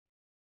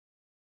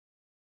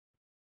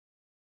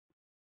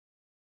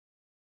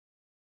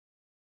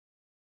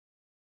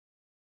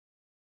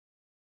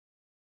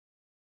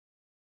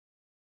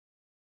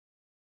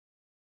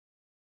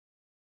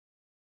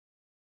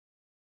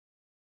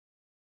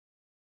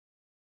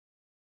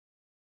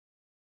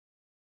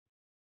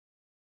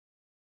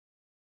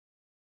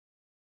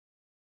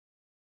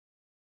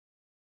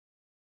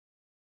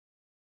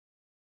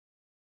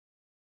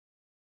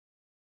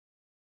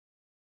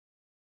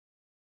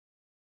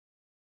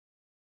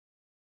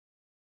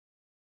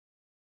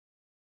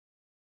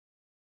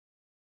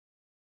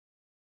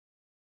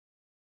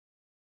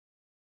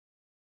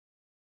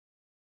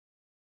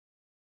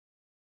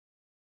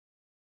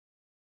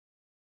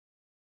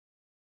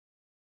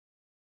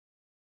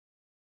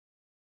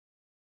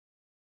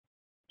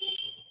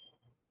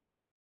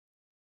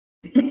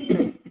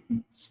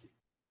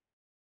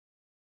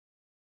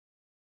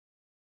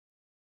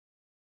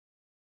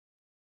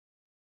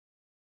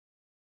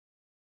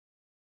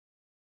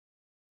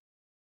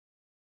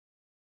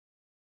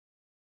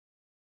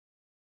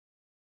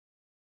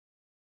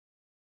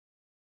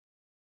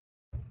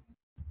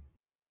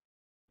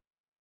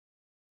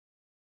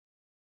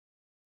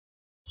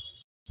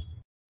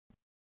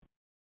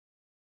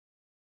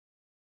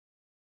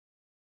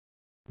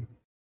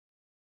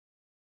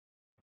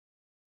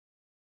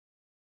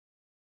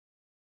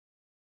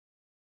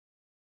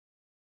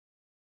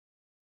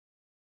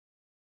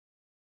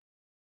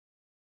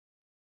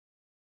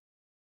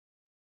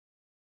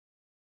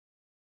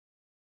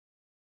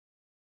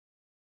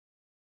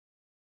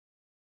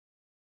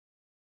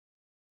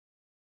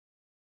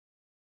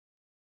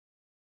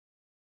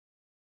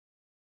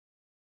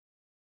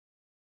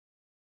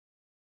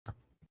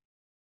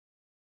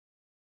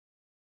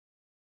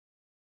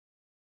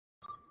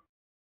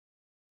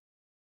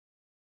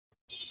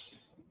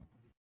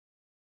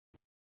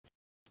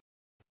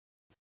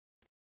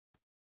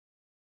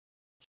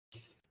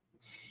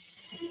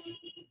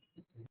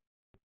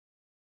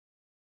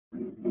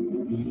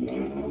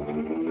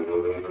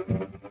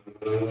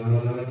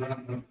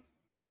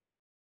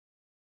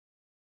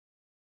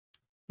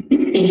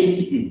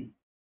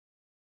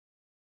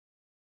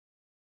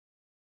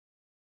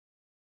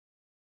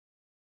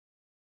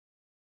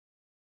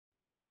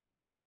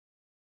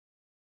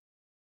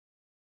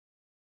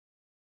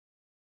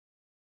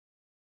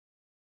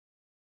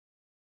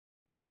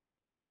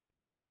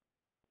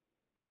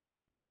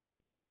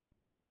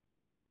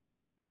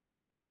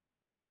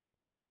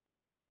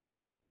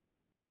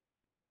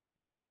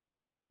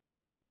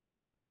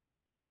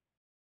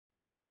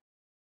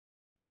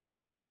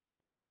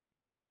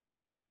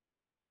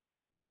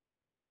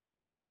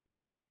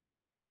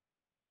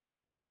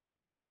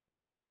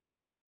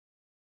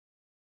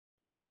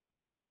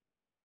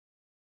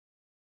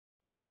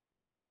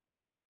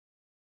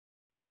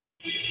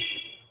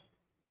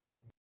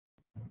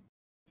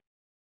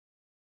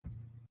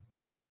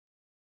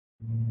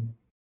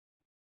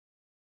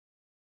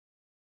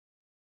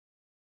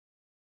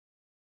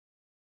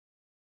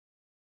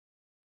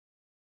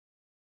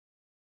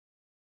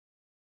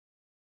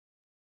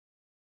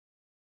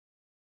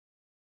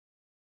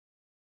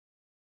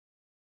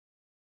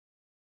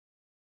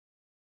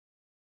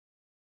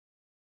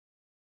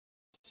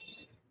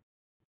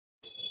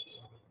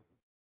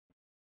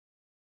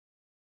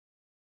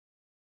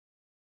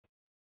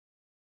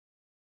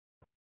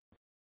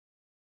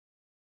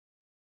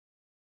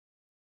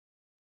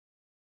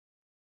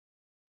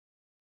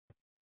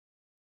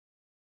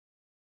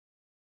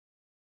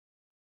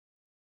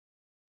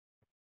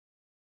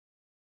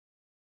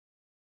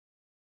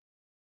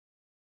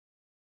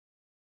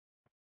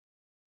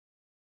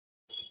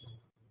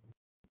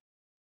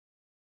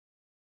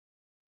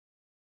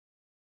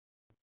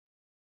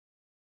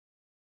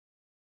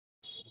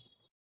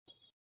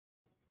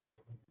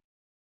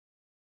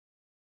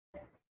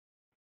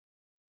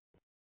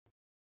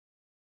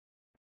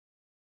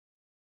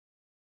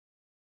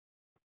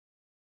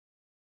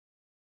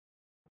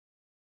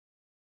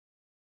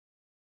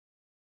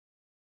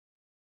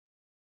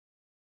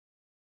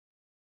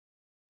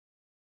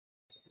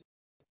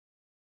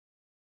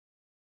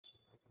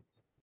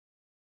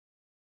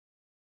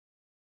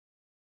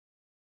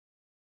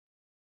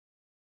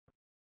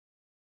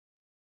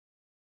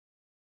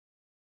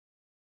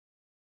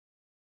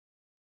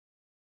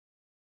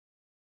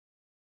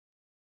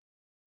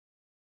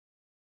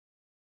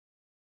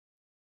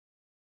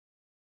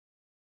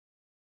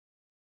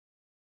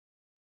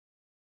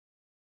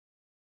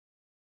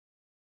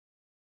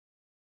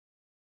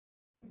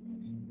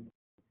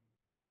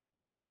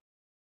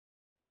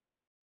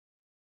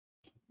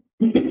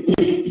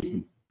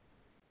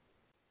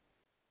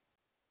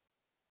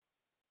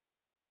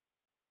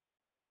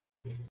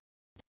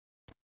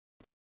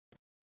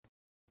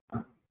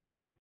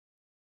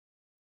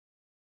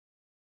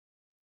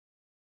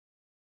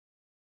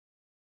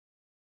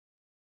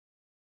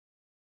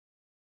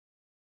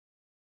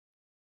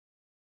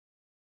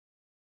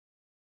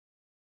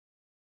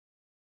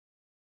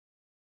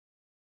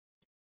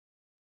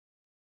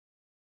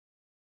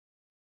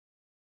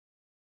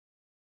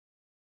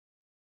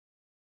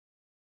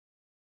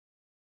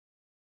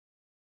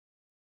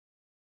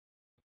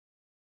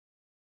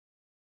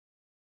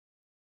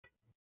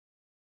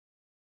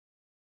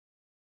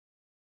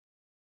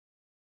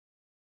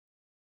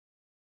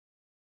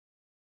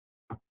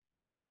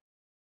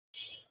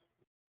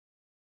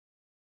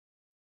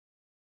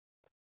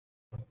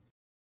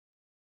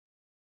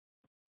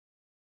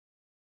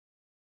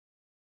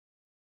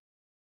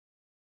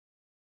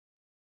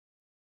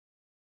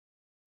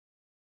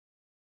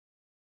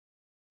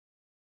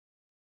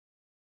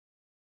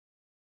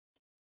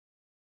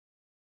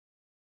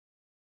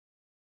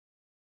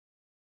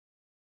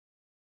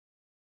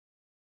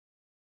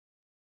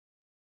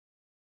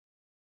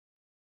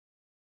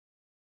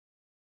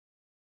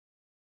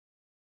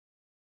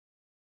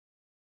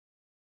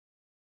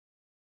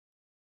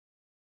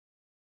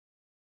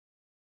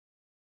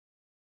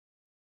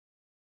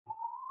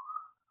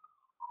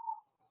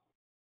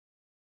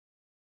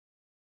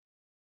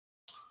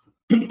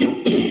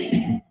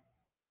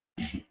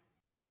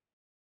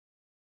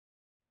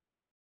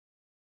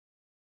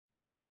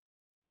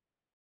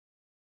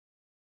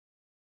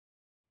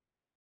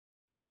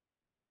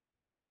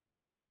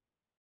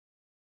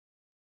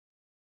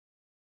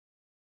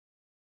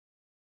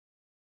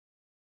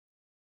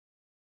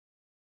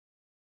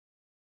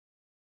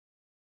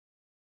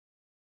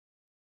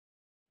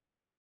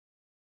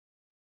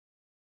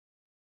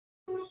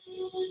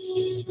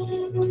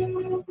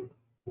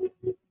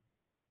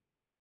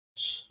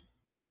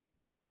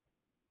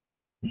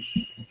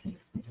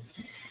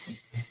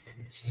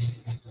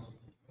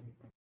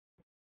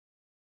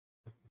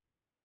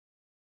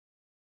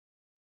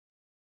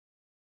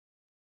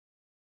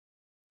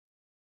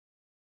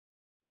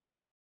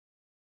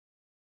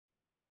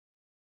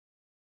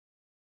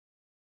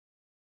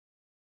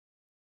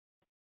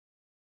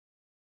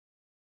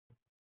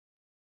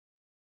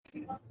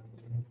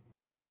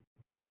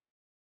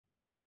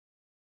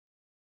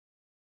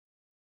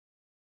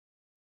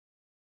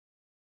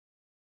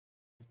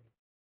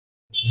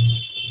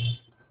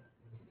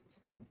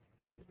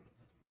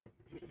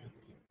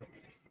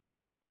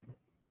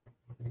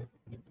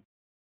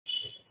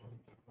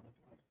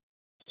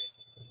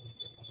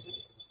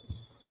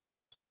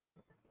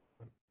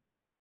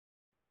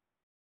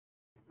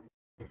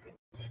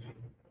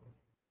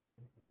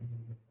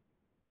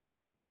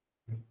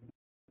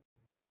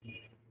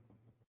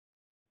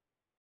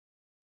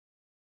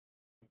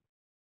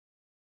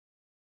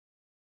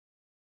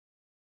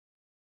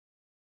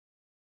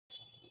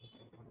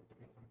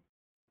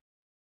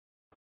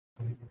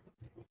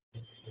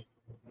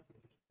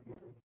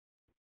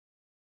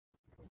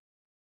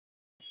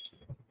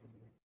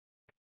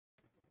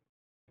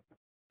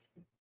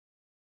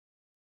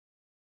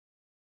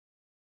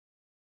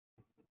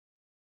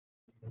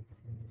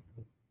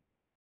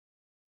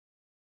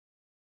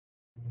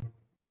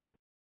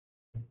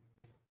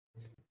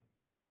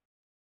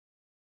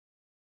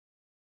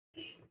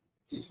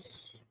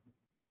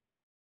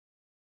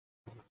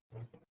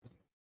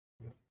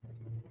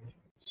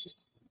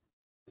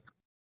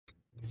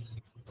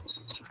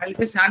I'll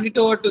just hand it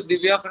over to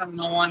Divya from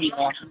now on.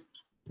 Okay.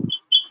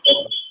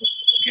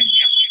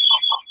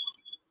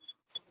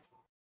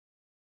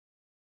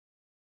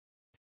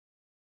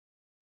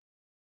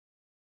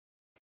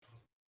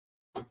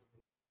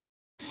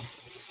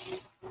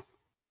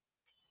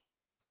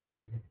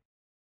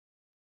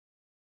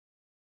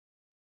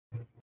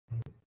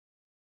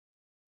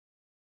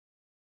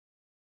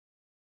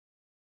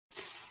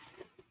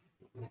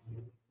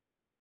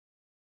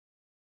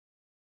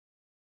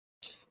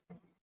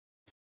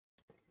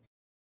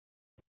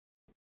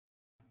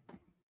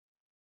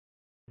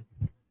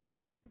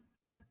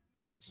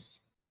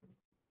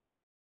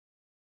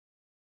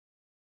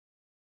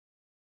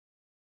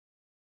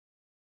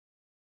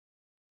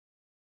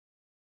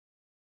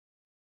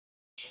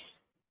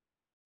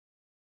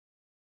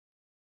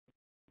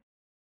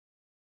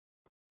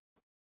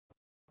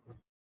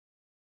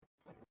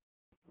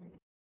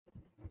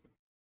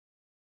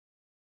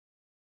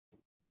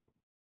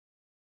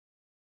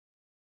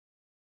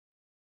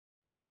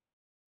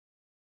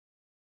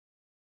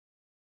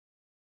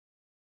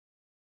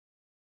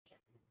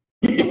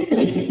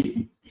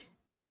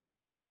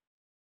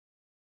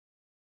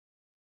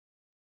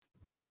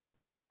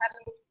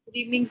 Hello, good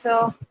evening,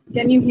 sir.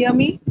 Can you hear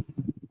me?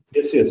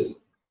 Yes, yes.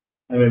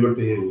 I'm able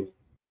to hear you.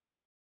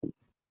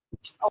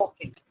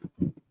 Okay.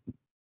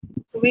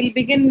 So we'll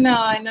begin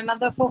in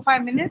another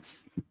 4-5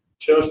 minutes.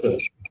 Sure, sir.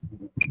 Okay.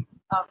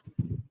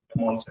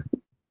 Come on, sir.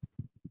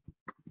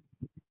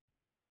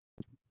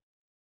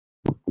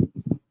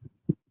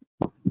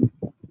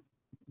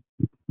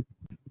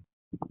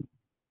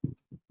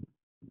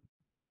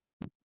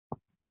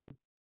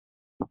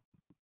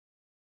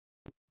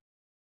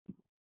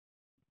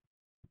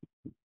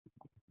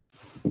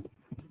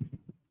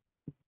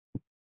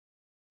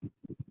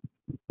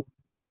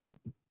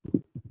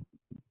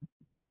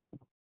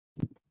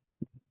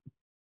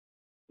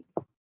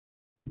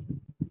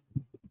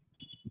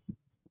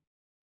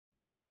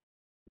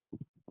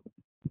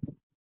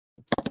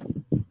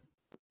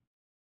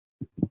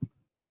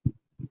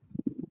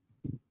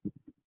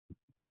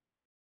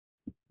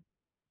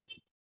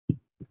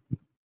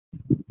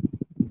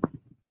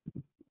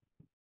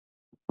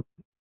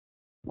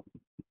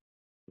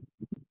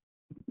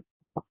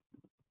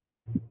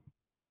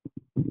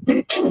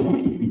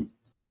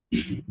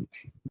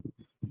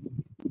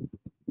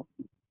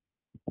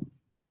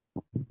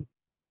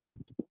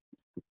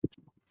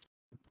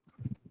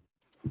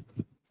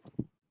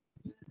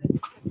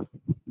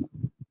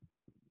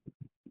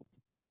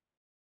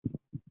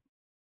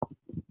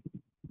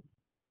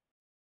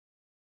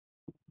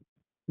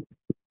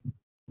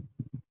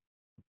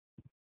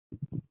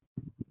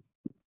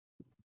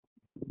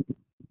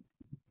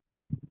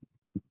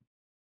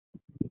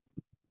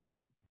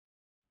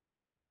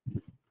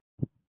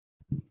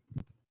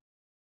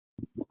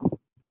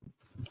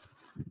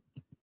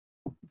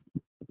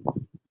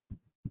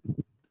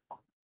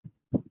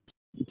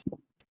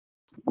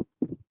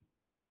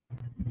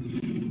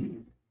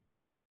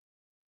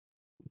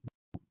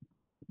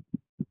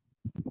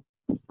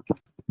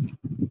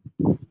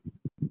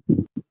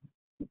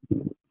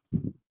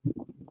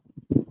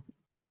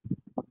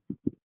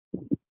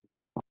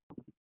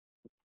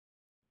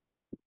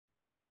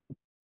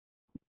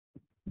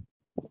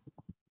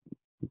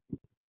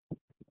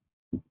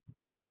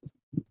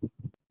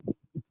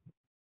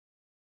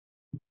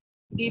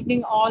 Good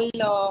evening, all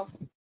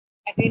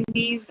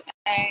attendees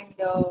and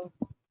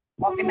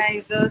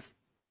organizers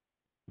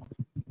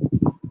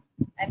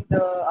and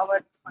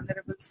our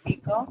honorable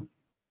speaker.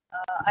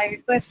 I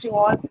request you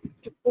all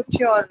to put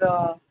your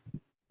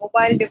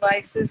mobile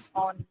devices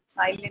on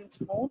silent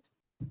mode,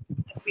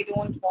 as we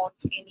don't want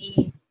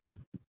any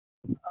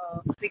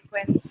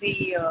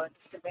frequency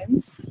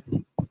disturbance.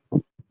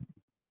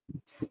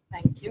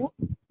 Thank you.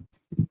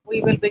 We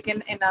will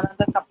begin in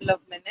another couple of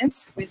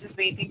minutes. We're just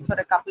waiting for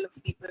a couple of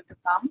people to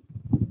come.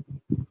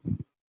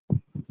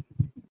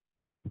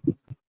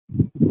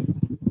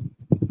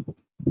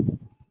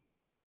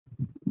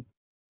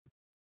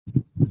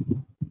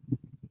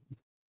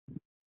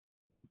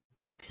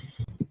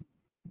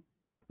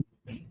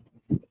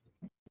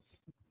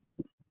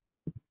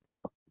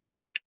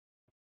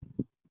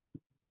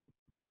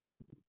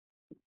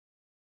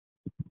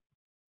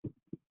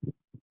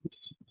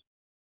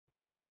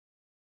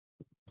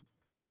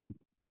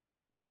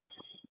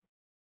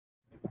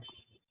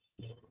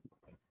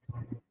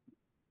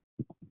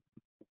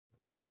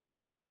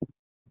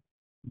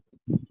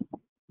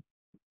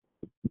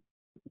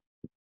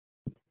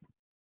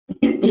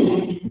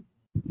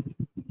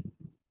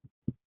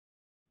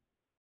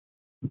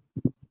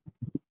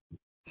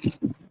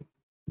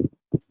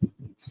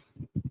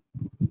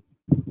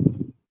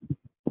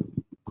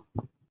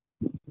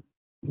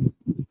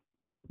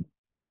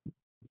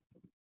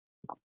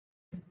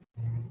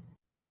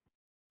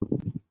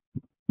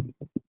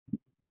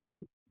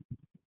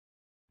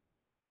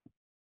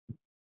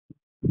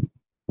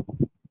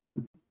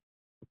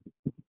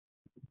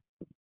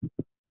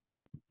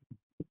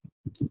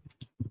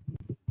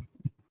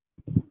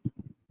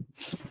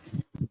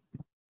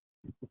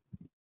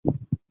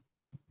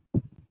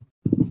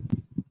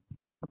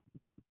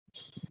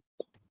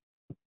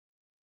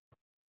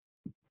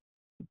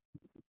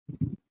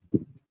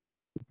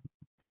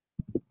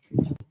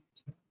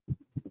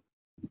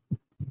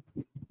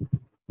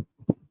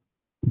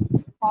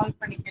 Call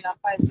Panikil.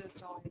 Appa is just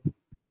joined.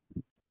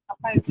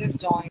 Appa is just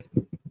joined.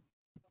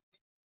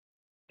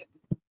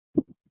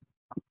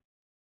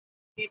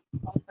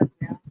 Call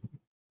Panikil.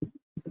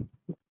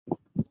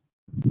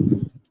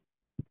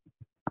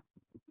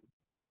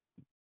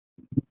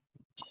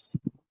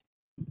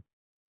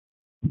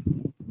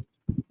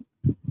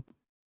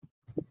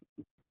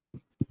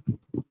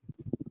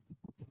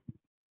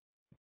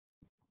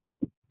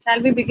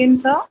 Shall we begin,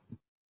 sir?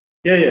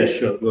 Yeah,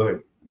 sure. Go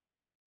ahead.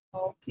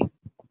 Okay.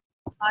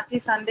 Hearty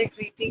Sunday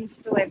greetings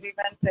to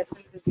everyone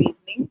present this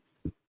evening.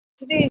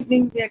 Today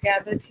evening, we are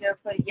gathered here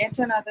for yet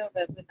another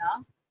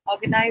webinar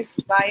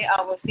organized by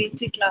our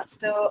safety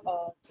cluster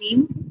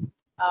team,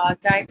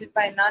 guided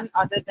by none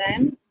other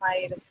than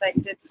my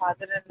respected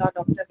father-in-law,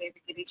 Dr.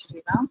 Devagiri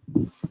Sriram.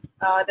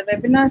 The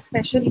webinar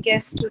special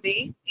guest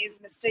today is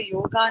Mr.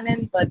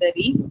 Yoganand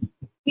Vadari.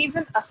 He's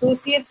an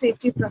associate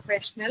safety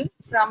professional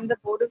from the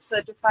Board of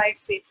Certified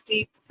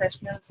Safety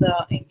Professionals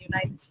in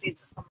United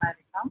States of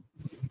America.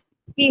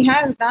 He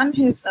has done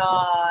his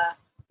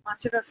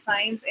Master of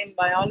Science in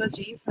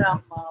Biology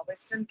from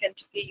Western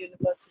Kentucky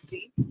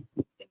University,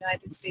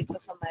 United States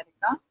of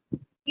America.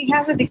 He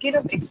has a decade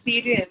of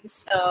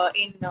experience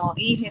in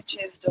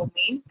EHS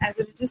domain as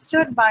a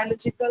registered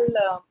biological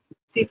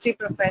safety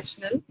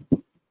professional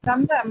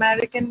from the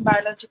American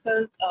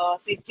Biological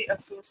Safety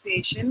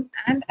Association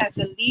and as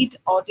a lead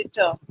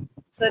auditor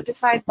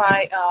certified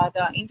by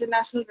the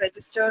International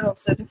Register of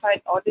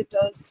Certified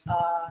Auditors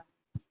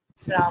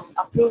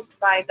approved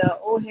by the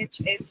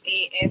OHSAS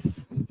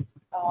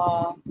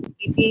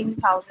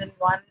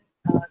 18001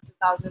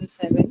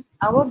 2007.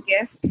 Our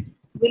guest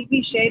will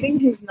be sharing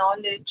his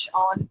knowledge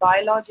on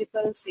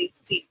biological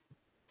safety,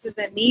 which is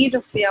the need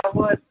of the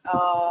hour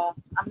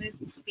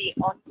amidst the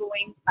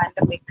ongoing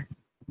pandemic.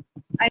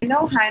 I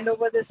now hand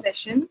over the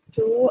session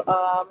to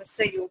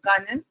Mr.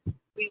 Yoganand.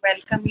 We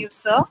welcome you,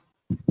 sir.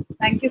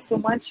 Thank you so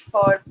much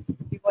for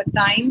your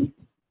time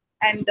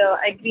and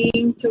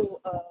agreeing to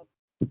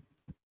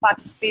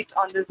participate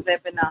on this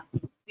webinar.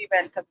 We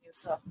welcome you,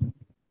 sir.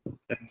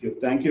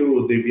 Thank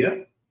you,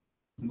 Divya.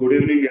 Good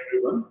evening,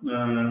 everyone.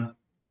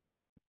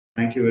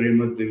 Thank you very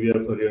much,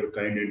 Divya, for your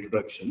kind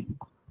introduction.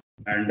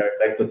 And I'd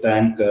like to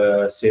thank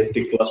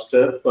Safety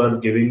Cluster for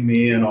giving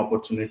me an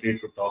opportunity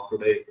to talk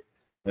today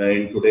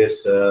in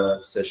today's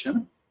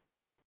session.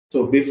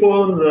 So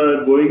before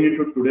going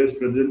into today's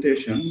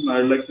presentation,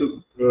 I'd like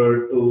to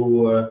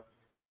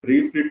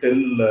briefly tell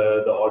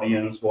the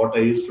audience what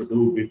I used to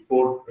do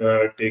before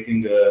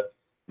taking a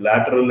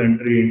lateral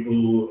entry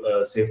into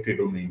safety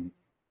domain.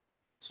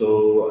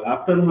 So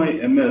after my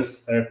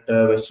MS at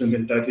Western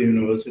Kentucky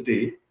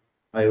University,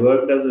 I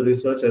worked as a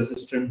research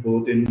assistant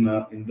both in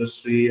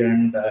industry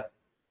and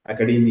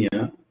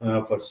academia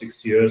for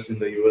 6 years in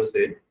the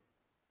USA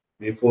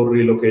before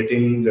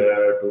relocating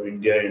to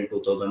India in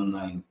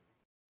 2009.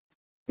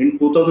 In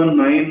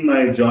 2009,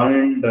 I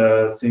joined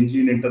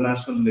Syngene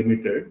International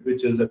Limited,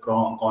 which is a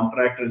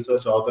contract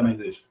research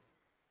organization,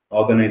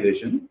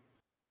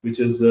 which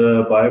is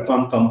a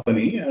biocon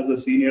company, as a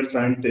senior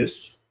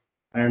scientist,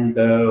 and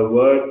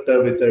worked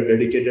with a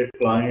dedicated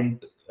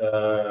client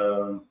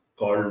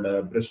called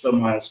Bristol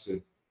Myers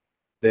Squibb.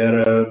 They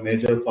are a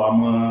major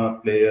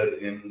pharma player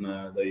in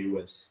the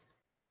US.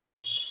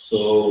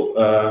 So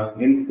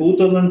in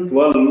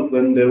 2012,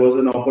 when there was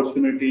an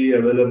opportunity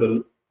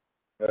available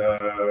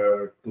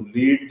to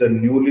lead the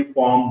newly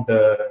formed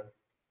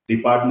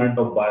Department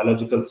of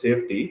Biological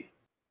Safety,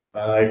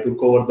 I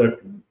took over that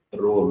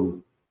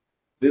role.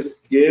 This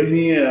gave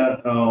me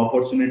an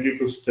opportunity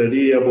to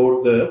study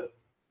about the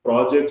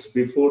projects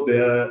before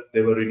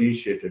they were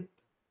initiated.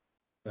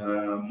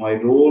 My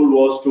role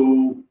was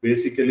to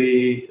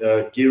basically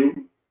give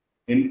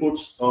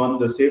inputs on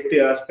the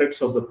safety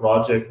aspects of the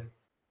project,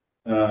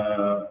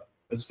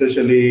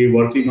 especially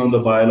working on the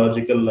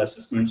biological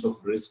assessments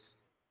of risks,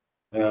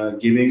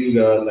 giving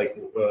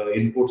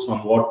inputs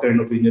on what kind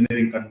of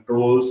engineering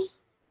controls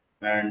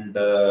and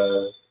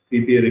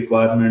PPA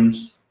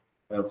requirements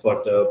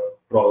for the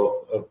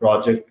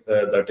project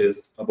that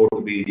is about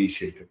to be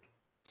initiated.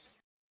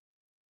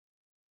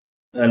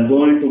 I'll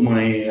go into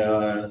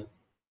my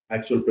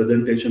actual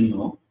presentation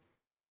now.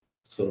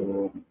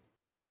 So,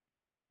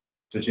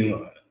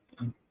 switching.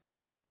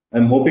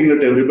 I'm hoping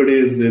that everybody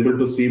is able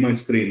to see my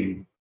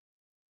screen.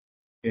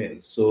 Okay,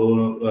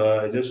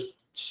 so I just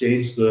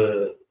change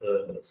the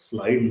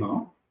slide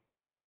now.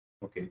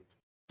 Okay,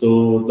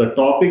 so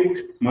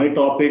my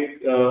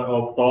topic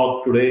of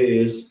talk today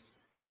is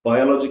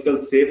biological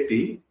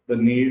safety, the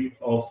need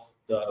of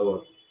the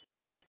hour.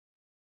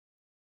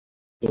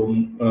 So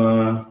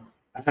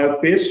I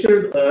have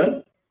pasted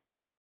a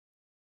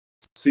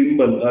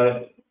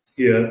symbol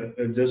here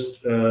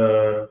just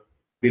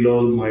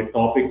below my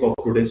topic of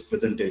today's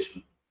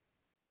presentation.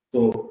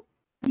 So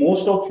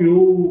most of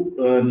you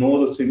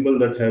know the symbol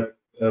that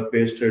I have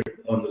pasted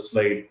on the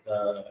slide,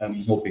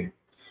 I'm hoping.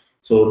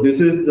 So this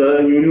is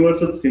the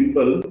universal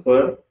symbol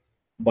for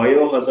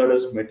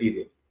biohazardous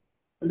material.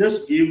 I'll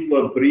just give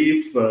a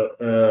brief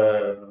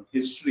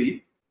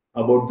history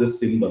about this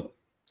symbol.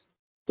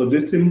 So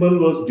this symbol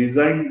was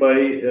designed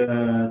by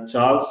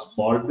Charles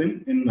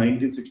Baldwin in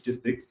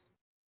 1966.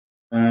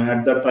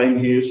 At that time,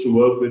 he used to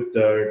work with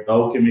the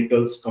Dow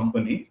Chemicals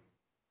company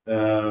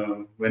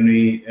when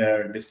we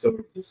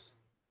discovered this.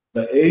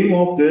 The aim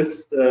of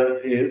this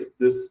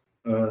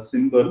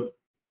symbol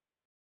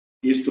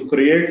is to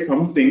create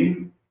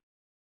something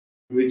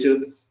which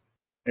is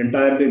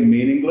entirely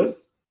meaningless.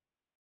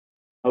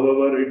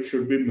 However, it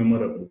should be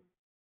memorable.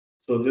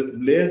 So this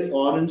blaze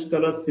orange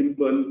color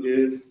symbol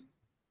is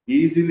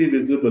easily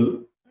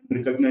visible and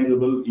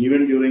recognizable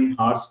even during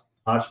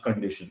harsh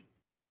condition.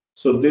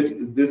 So this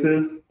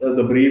is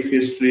the brief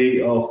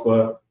history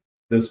of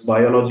this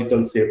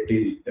biological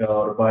safety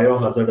or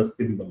biohazardous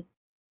symbol.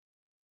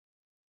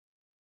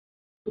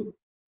 So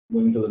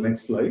going to the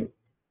next slide.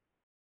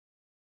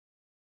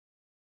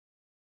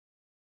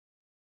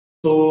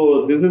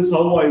 So this is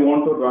how I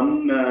want to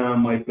run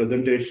my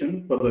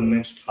presentation for the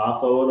next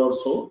half hour or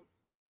so.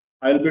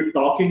 I'll be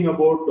talking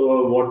about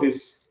what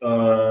is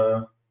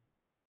all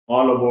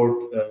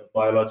about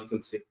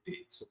biological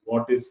safety. So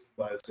what is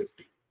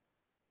biosafety?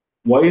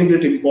 Why is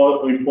it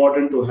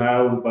important to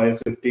have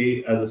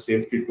biosafety as a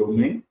safety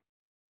domain?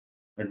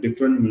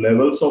 Different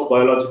levels of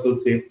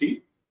biological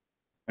safety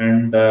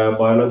and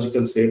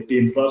biological safety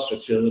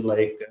infrastructure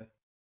like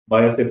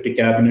biosafety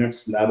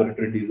cabinets,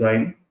 laboratory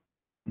design,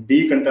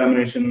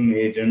 decontamination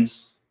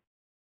agents,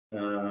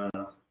 uh,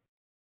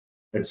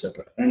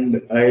 etc.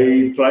 And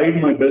I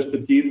tried my best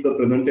to keep the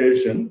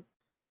presentation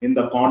in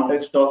the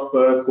context of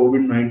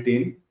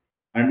COVID-19,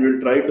 and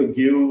we'll try to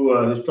give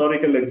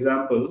historical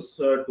examples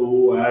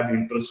to add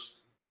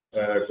interest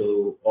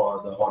to the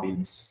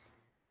audience.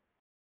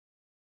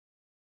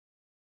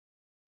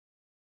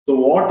 So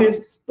what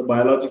is the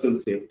biological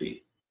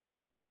safety?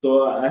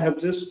 So I have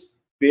just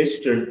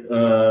pasted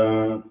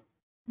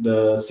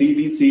the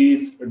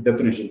CDC's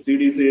definition.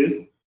 CDC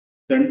is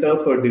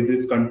Center for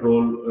Disease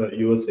Control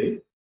USA.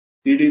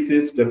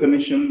 CDC's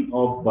definition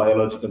of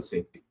biological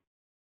safety.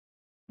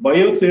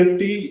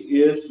 Biosafety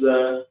is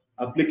the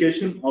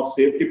application of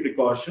safety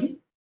precaution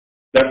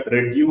that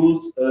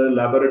reduce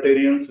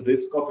laboratorians'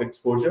 risk of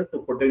exposure to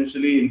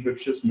potentially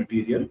infectious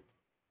material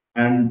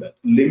and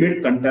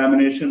limit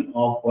contamination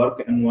of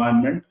work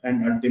environment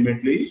and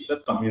ultimately the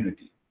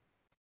community.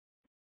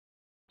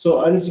 So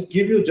I'll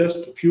give you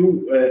just a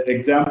few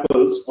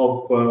examples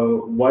of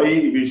why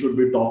we should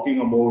be talking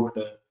about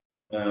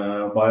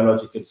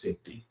biological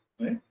safety.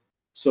 Right?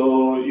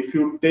 So if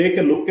you take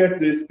a look at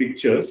these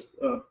pictures,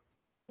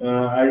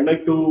 I'd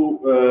like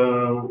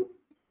to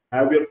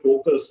have your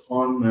focus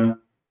on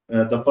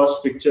the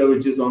first picture,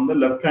 which is on the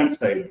left-hand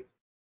side.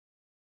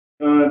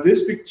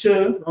 This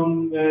picture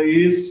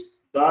is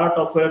that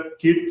of a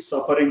kid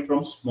suffering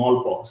from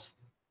smallpox.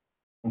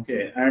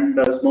 Okay, and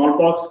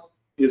smallpox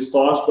is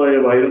caused by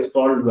a virus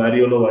called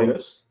variola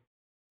virus,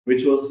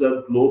 which was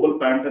a global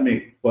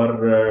pandemic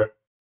for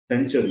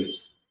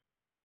centuries.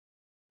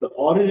 The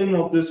origin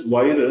of this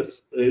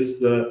virus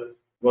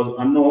was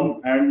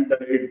unknown, and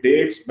it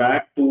dates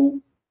back to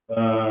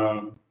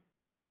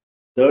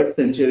 3rd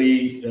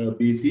century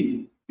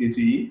BCE.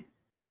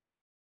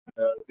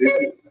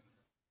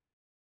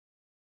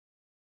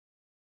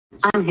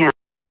 I'm here.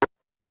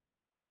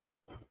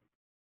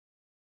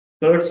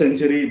 3rd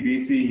century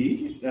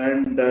BCE,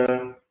 and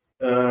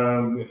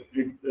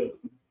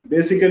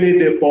basically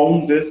they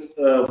found this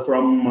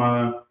from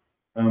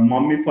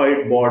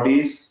mummified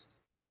bodies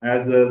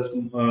as a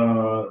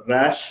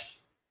rash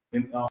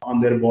on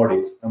their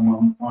bodies,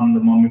 on the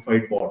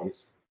mummified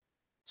bodies.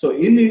 So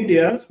in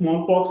India,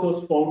 smallpox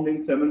was found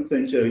in 7th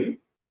century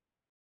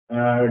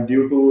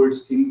due to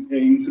its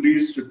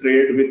increased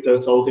trade with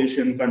South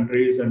Asian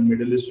countries and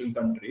Middle Eastern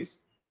countries.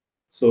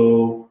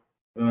 So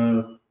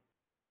in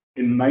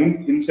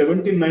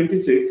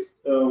 1796,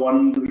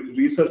 one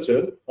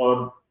researcher,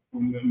 or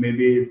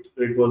maybe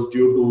it was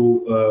due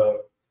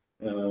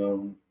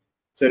to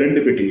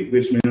serendipity,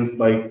 which means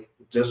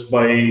just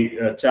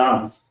by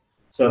chance,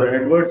 Sir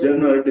Edward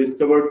Jenner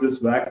discovered this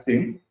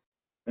vaccine,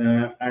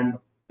 and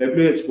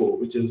WHO,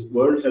 which is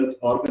World Health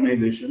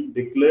Organization,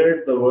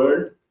 declared the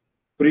world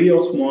free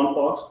of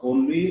smallpox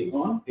only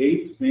on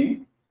 8th May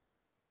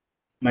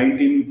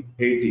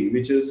 1980,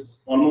 which is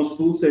almost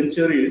 2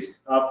 centuries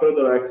after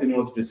the vaccine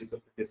was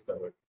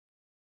discovered.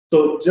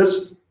 So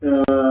just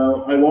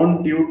I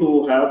want you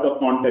to have the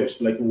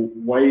context, like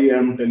why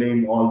I'm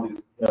telling all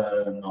this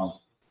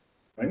now,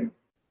 right?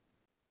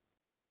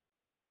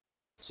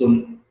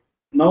 So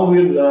now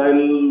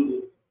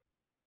I'll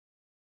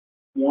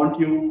want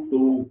you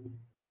to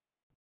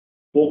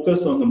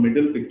focus on the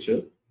middle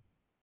picture.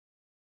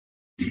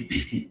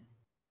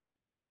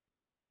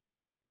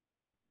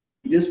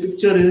 This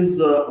picture is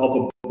of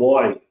a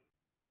boy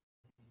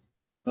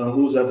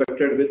who's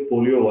affected with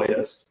polio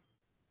virus.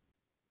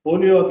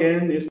 Polio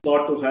again is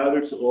thought to have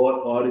its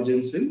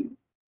origins in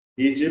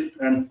Egypt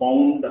and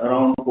found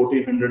around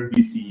 1400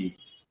 BCE.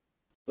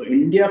 So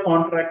India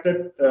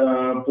contracted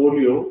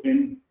polio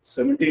in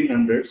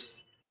 1700s,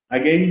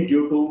 again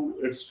due to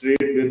its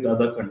trade with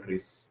other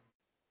countries.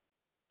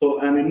 So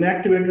an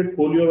inactivated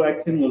polio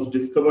vaccine was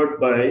discovered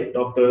by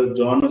Dr.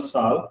 Jonas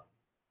Salk,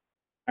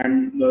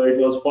 and it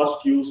was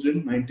first used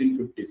in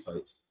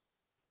 1955.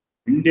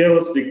 India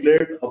was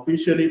declared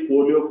officially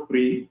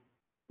polio-free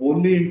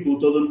only in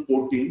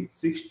 2014,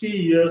 60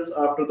 years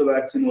after the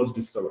vaccine was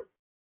discovered.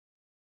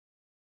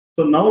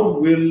 So now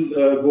we'll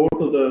go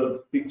to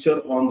the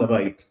picture on the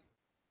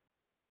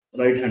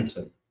right-hand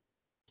side.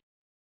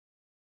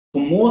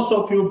 So most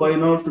of you by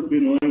now should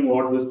be knowing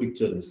what this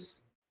picture is.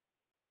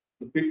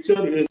 The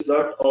picture is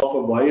that of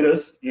a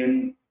virus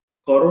in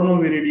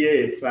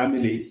Coronaviridae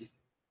family,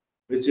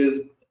 which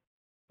is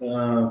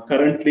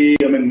currently,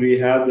 we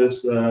have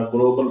this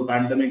global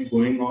pandemic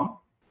going on.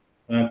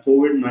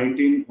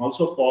 COVID-19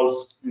 also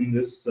falls in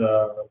this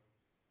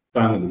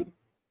family.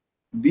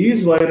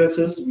 These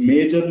viruses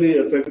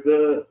majorly affect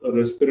the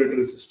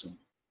respiratory system.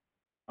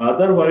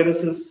 Other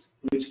viruses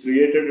which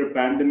created a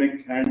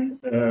pandemic and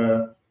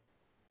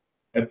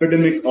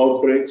epidemic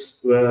outbreaks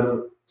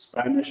were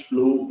Spanish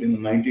flu in the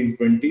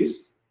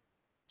 1920s,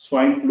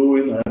 swine flu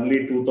in the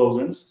early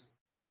 2000s,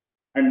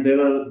 and there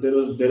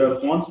are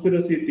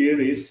conspiracy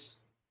theories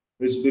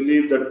which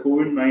believe that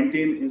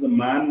COVID-19 is a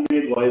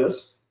man-made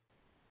virus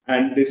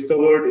and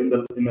discovered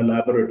in a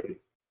laboratory.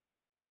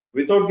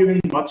 Without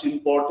giving much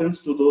importance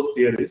to those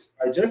theories,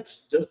 I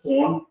just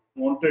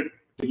wanted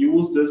to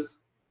use this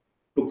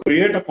to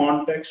create a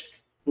context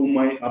to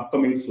my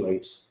upcoming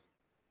slides.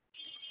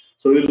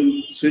 So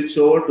we'll switch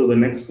over to the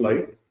next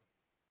slide.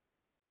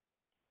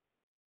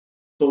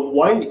 So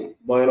why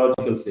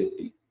biological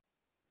safety?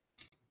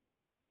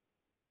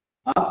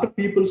 After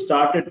people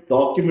started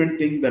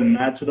documenting the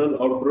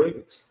natural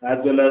outbreaks as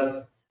well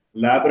as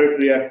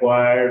laboratory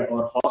acquired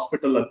or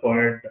hospital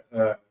acquired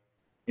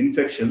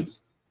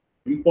infections,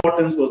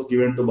 importance was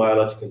given to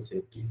biological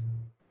safety.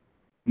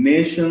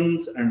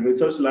 Nations and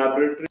research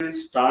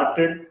laboratories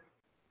started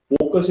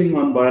focusing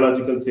on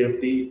biological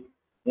safety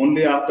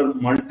only after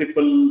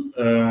multiple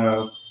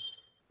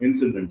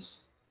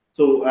incidents.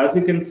 So as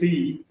you can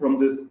see from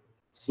this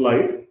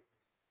slide,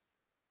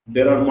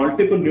 there are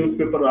multiple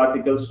newspaper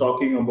articles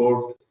talking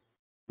about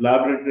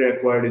laboratory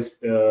acquired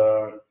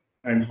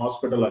and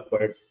hospital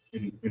acquired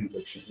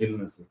infection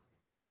illnesses.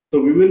 So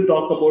we will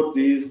talk about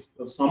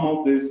some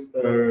of these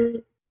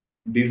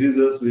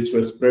diseases which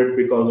were spread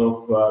because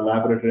of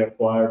laboratory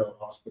acquired or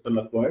hospital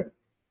acquired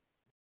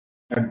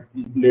at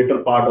later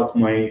part of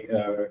my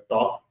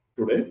talk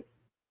today.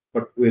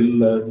 But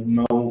we'll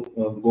now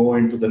go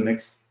into the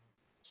next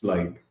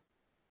slide.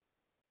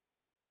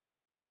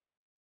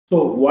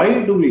 So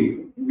why do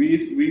we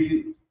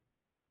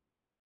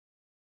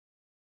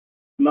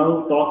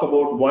now talk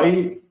about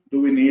why do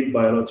we need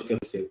biological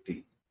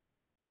safety?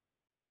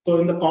 So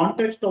in the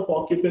context of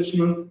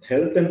occupational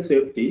health and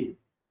safety,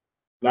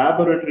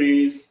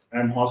 laboratories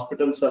and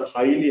hospitals are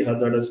highly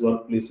hazardous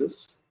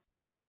workplaces,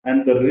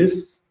 and the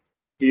risks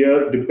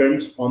here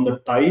depends on the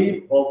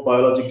type of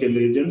biological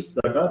agents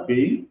that are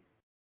being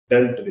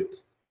dealt with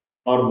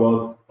or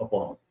worked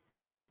upon.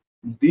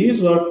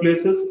 These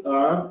workplaces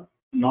are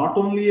not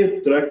only a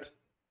threat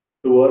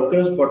to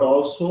workers but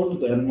also to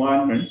the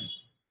environment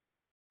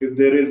if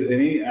there is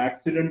any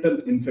accidental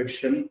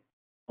infection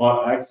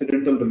or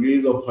accidental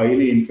release of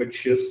highly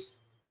infectious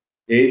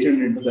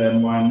agent into the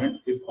environment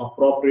if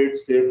appropriate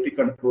safety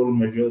control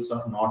measures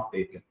are not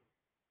taken.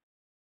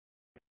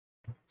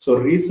 So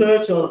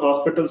research or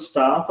hospital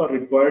staff are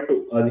required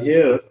to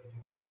adhere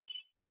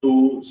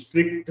to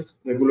strict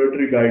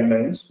regulatory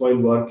guidelines while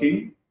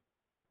working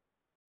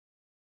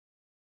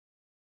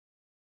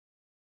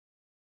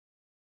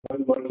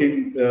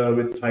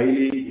with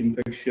highly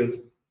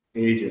infectious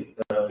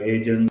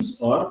agents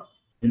or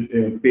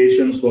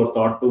patients who are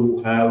thought to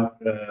have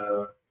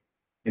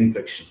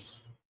infections.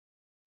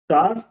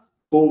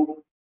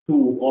 SARS-CoV-2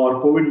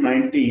 or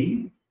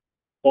COVID-19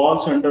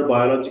 falls under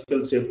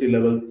biological safety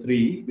level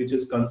 3, which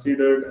is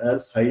considered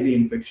as highly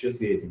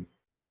infectious agent.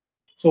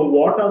 So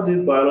what are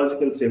these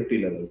biological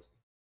safety levels?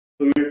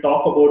 So we will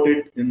talk about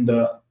it in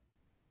the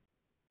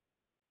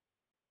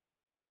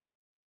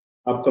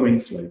upcoming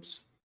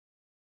slides.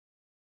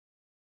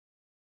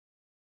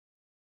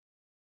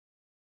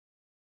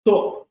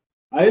 So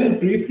I'll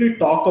briefly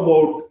talk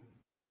about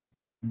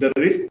the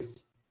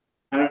risks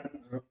and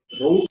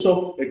routes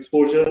of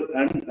exposure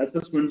and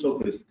assessments of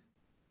risk.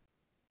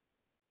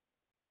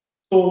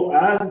 So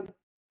as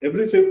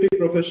every safety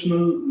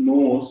professional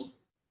knows,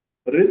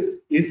 risk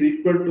is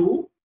equal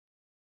to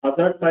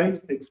hazard times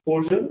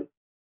exposure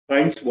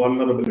times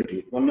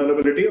vulnerability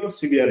or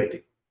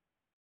severity.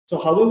 So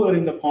however,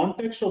 in the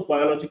context of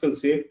biological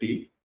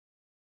safety,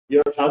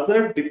 your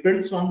hazard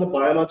depends on the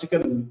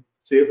biological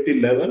safety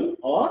level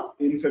or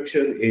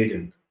infectious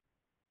agent.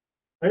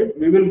 Right?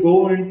 We will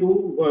go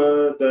into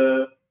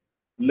the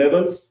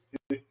levels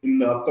in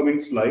the upcoming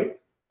slide.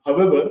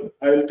 However,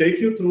 I will take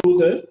you through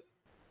the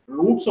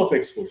routes of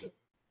exposure.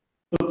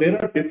 So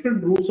there are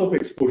different routes of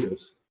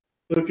exposures.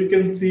 So if you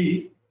can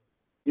see,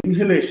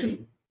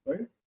 inhalation,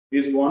 right,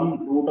 is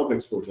one route of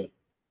exposure.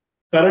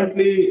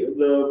 Currently,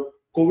 the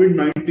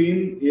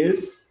COVID-19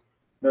 is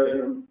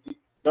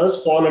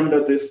does fall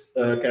under this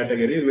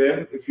category,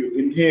 where if you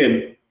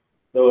inhale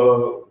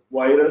the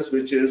virus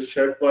which is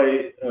shed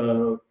by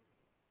a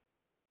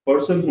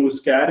person who is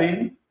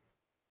carrying,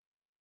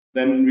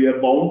 then we are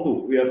bound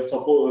to, we are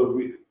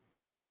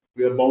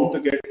bound to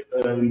get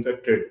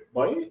infected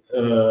by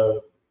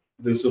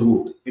this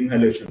route,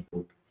 inhalation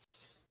route.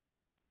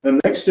 The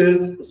next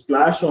is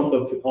splash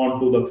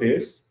onto the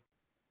face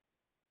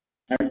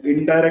and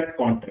indirect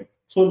contact.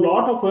 So a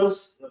lot of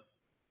us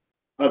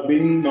are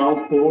being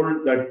now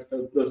told that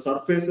the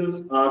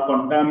surfaces are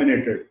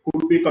contaminated,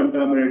 could be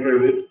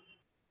contaminated with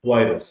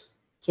virus.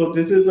 So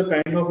this is a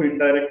kind of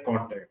indirect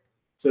contact.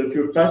 So if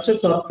you touch a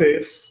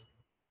surface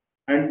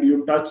and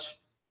you touch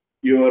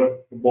your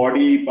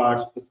body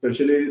parts,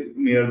 especially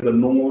near the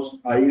nose,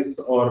 eyes,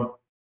 or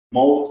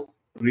mouth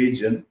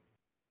region,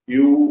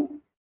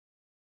 you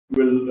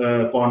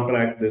will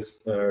contract this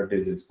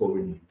disease,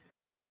 COVID-19.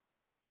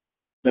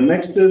 The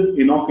next is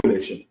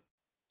inoculation.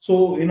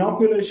 So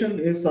inoculation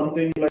is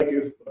something like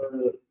if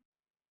a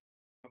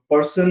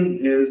person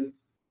is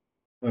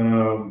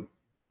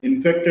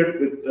infected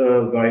with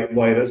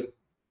virus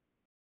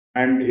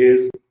and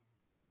is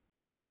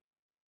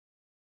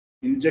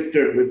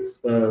injected with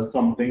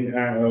something,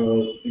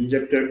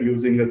 injected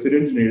using a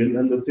syringe needle,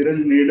 and the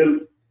syringe needle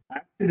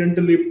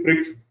accidentally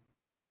pricks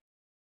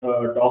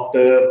a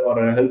doctor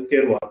or a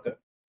healthcare worker,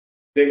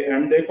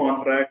 they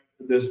contract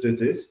this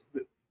disease.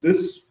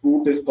 This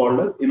route is called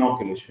as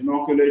inoculation.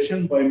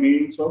 Inoculation by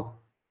means of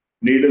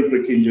needle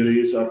prick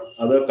injuries or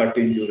other cut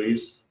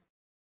injuries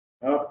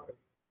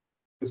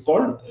is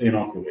called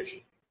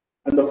inoculation.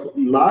 And the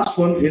last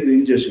one is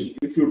ingestion.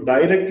 If you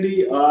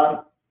directly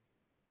are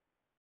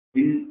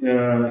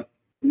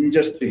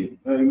ingesting,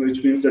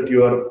 which means that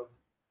you are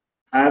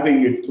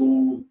having it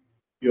through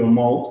your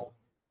mouth,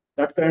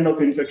 that kind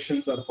of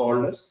infections are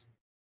called as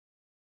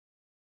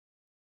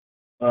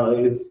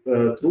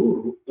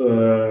through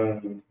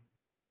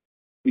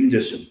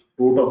ingestion.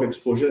 Route of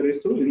exposure is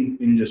through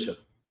ingestion.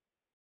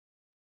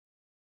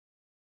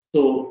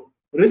 So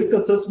risk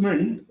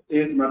assessment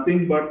is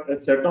nothing but a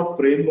set of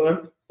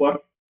framework for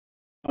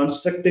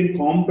constructing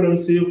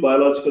comprehensive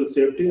biological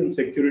safety and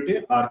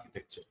security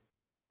architecture.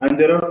 And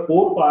there are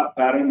four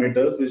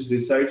parameters which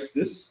decides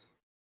this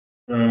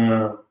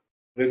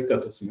risk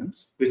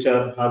assessments, which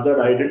are hazard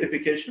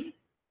identification,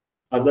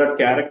 hazard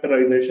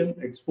characterization,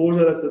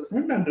 exposure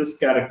assessment, and risk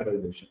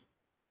characterization.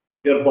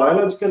 Your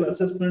biological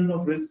assessment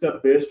of risk are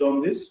based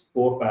on these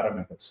four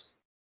parameters.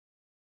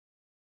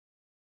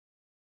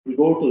 We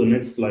go to the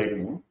next slide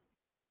now.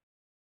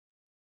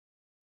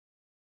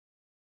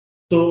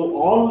 So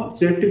all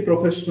safety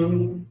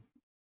professionals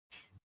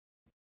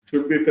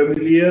should be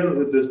familiar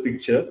with this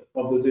picture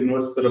of this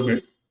inverse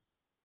pyramid.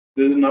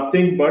 This is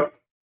nothing but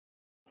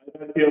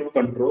hierarchy of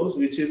controls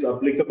which is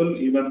applicable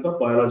even for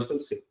biological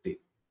safety.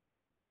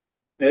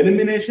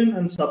 Elimination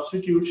and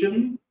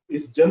substitution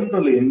is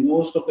generally, in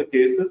most of the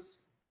cases,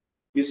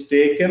 is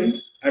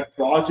taken at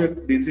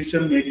project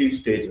decision-making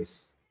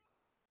stages,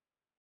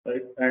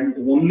 right? And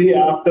only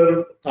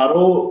after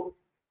thorough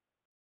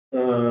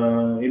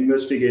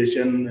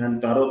investigation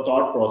and thorough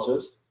thought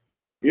process,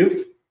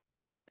 if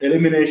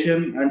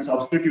elimination and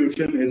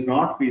substitution is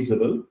not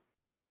feasible,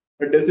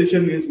 a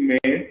decision is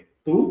made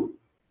to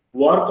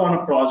work on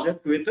a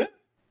project with an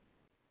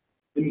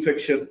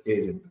infectious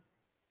agent.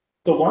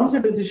 So once a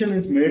decision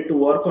is made to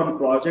work on a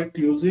project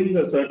using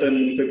a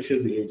certain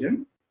infectious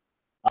agent,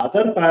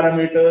 other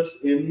parameters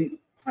in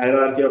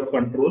hierarchy of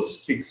controls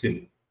kicks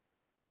in.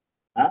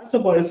 As a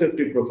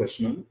biosafety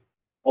professional,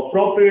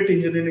 appropriate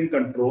engineering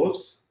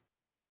controls,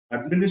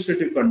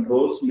 administrative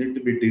controls need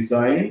to be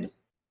designed,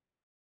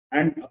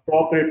 and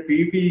appropriate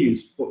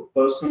PPEs,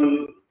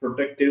 personal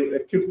protective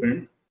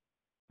equipment,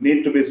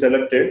 need to be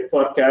selected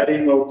for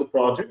carrying out the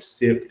project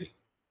safely.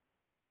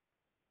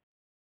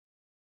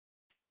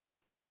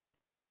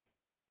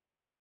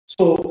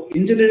 So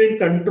engineering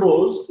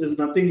controls is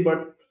nothing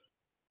but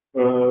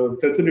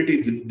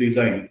facilities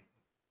design,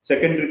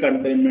 secondary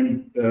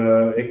containment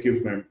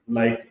equipment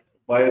like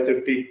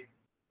biosafety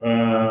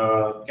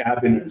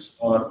cabinets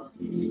or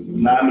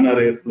laminar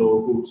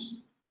airflow hoods.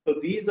 So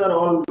these are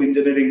all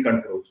engineering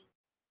controls,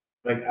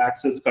 like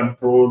access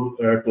control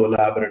to a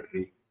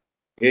laboratory,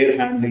 air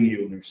handling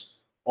units.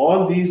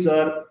 All these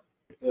are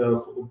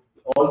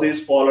all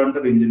these fall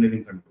under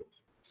engineering controls.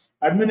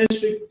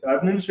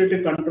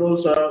 Administrative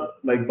controls are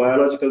like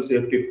biological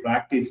safety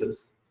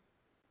practices,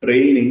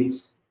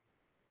 trainings.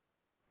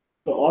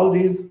 So all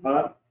these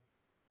fall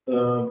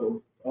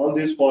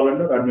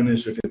under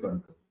administrative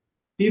control.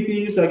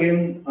 PPEs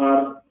again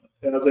are,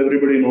 as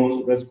everybody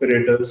knows,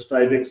 respirators,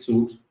 Tyvek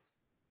suits.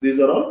 These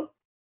are all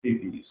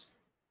PPEs.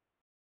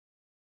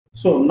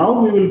 So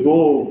now we will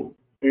go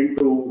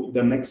into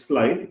the next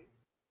slide,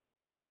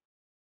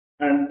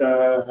 and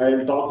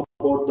I'll talk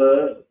about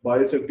the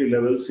biosafety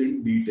levels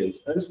in details.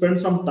 I'll spend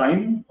some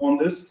time on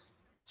this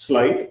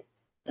slide,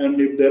 and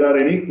if there are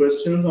any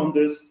questions on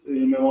this,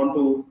 you may want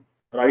to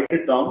write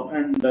it down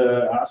and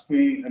ask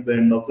me at the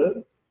end of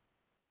the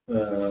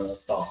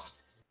talk.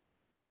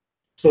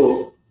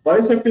 So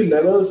Biosafety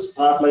levels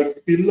are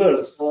like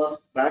pillars or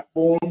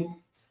backbone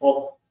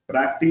of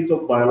practice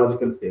of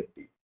biological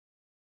safety.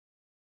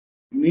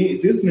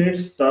 This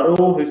needs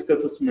thorough risk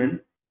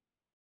assessment,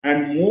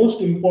 and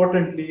most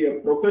importantly, a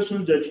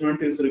professional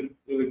judgment is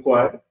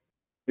required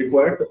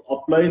to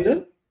apply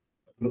the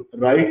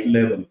right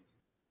level.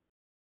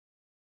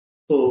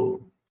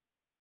 So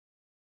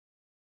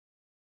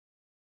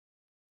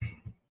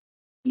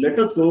let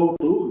us go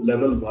to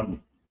level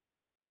 1.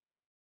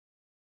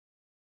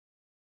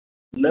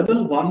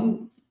 Level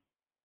 1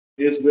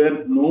 is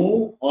where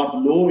no or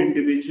low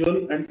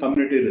individual and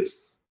community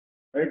risks.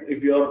 Right?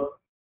 If you are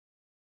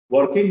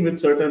working with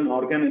certain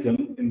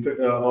organism,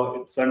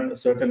 or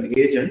certain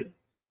agent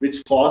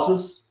which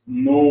causes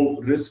no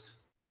risk,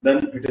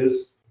 then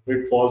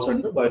it falls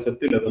under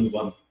biosafety level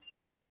 1.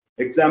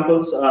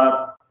 Examples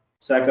are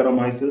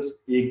Saccharomyces,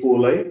 E.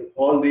 coli.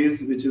 All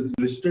these which is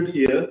listed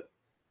here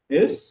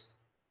is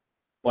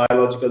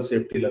biological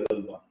safety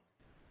level 1.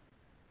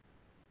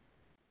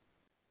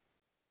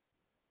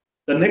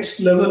 The next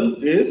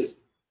level is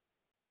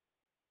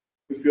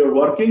if you are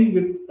working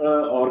with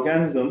an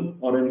organism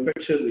or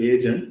infectious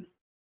agent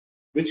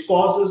which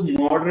causes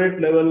moderate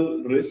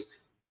level risk,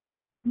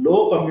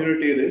 low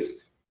community risk,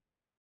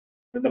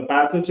 the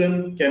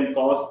pathogen can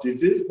cause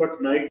disease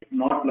but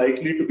not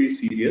likely to be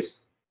serious.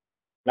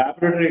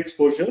 Laboratory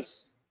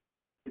exposures,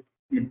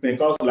 it may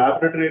cause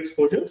laboratory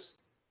exposures,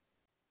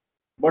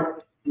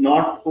 but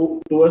not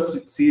to a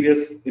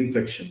serious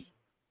infection.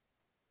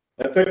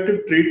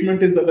 Effective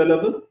treatment is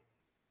available,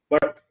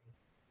 but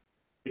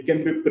it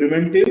can be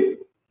preventive,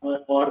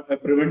 or a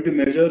preventive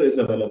measure is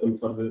available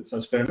for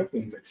such kind of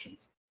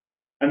infections.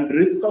 And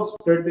risk of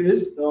spread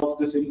of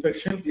this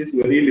infection is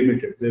very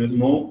limited. There is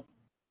no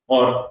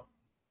or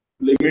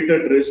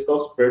limited risk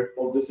of spread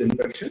of this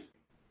infection.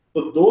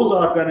 So those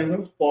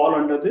organisms fall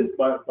under this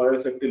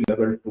biosafety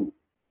level 2.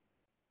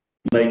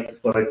 Like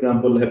for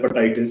example,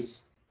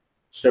 hepatitis,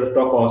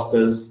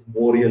 Streptococcus,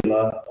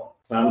 Borrelia,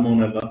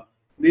 Salmonella.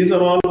 These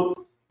are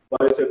all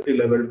biosafety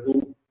level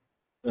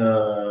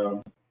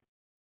 2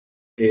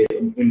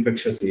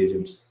 infectious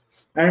agents.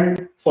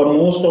 And for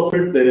most of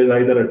it, there is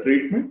either a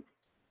treatment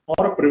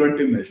or a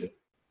preventive measure.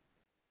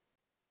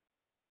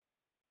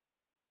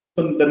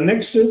 So the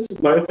next is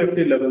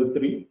biosafety level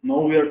 3.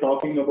 Now we are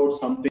talking about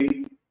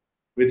something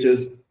which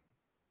is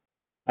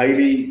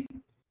highly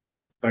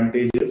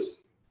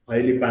contagious,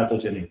 highly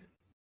pathogenic.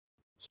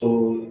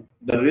 So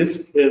the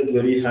risk is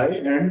very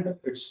high and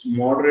it's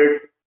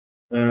moderate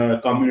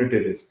community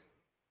risk.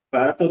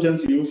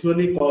 Pathogens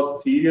usually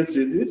cause serious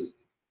disease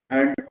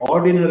and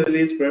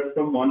ordinarily spread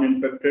from one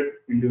infected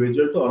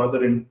individual to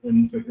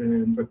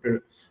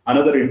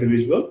another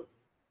individual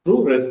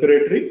through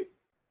respiratory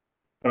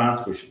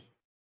transmission.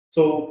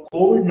 So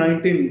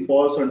COVID-19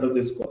 falls under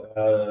this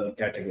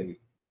category.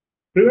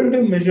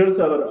 Preventive measures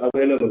are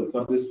available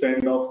for this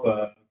kind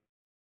of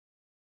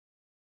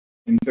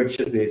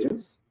infectious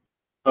agents.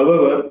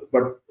 However,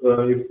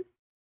 if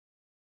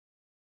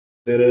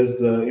there is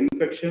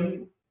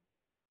infection,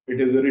 it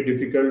is very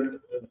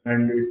difficult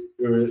and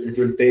it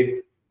will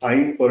take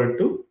time for it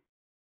to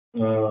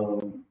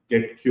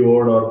get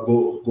cured or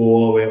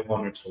go away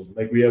on its own.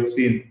 Like we have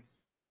seen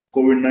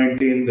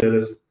COVID-19, there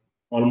is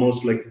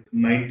almost like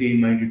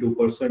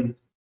 92%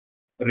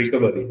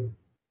 recovery,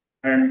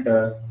 and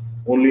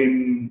only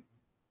in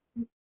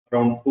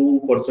around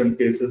 2%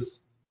 cases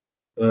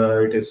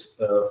it is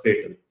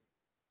fatal.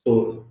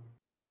 So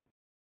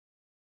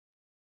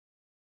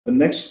the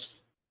next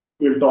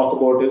we'll talk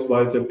about is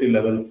biosafety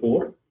level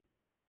 4.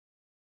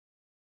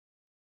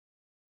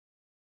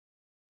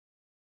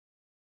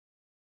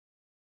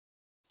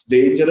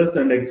 Dangerous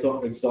and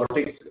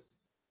exotic,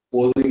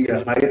 posing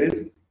a high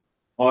risk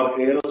or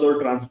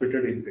aerosol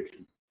transmitted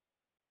infection.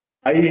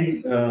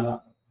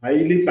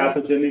 Highly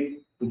pathogenic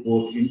to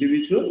both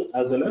individual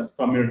as well as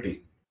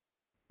community.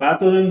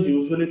 Pathogens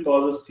usually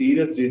cause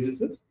serious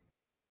diseases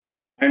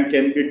and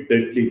can be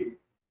deadly.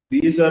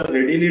 These are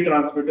readily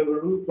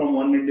transmittable from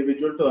one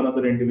individual to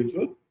another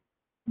individual,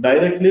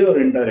 directly or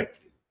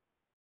indirectly.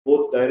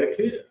 Both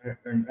directly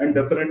and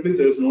definitely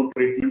there is no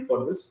treatment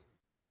for this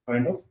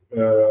kind of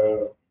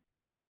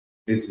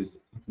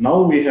diseases.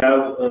 Now we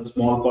have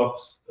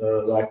smallpox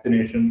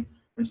vaccination,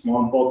 and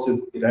smallpox is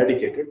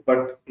eradicated,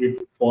 but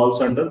it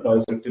falls under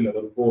biosafety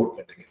level 4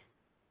 category.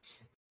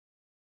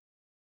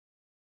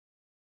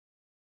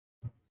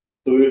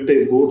 So we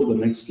will go to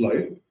the next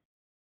slide.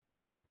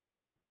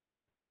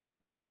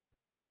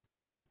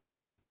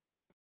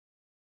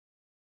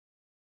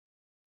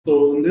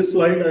 So in this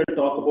slide, I'll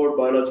talk about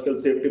biological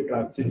safety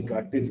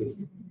practices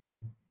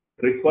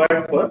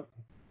required for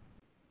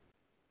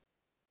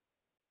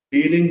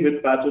dealing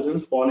with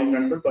pathogens falling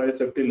under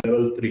biosafety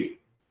level 3.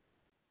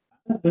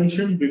 As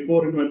mentioned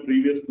before in my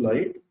previous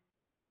slide,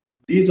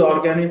 these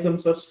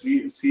organisms are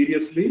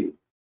seriously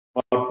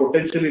or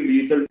potentially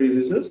lethal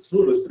diseases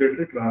through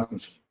respiratory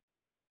transmission.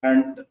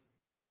 And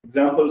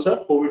examples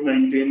are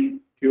COVID-19,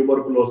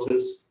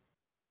 tuberculosis.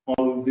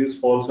 All these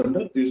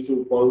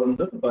two fall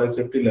under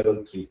biosafety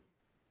level 3.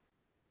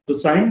 So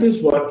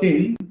scientists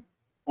working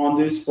on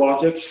these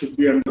projects should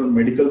be under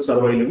medical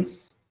surveillance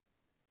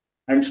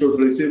and should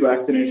receive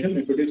vaccination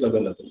if it is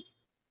available.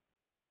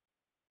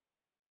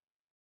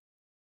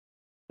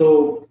 So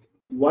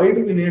why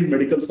do we need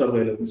medical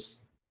surveillance?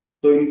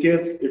 So in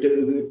case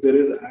if there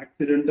is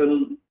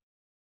accidental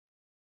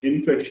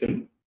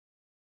infection,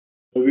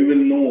 we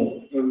will know,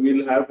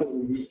 we'll have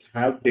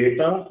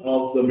data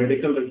of the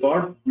medical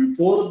record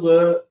before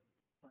the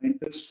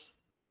scientist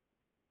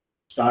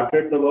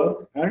started the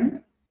work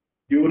and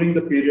during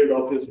the period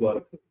of his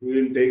work.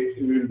 We will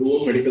do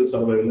a medical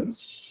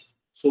surveillance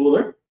so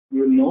that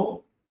we will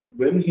know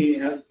when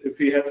if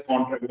he has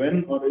contracted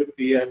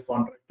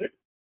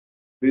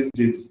these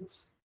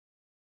diseases.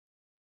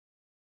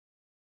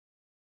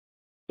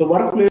 The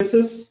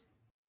workplaces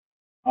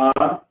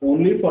are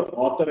only for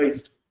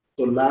authorized.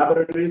 So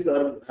laboratories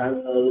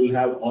will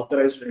have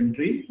authorized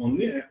entry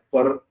only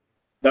for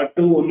that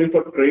too, only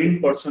for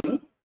trained personnel,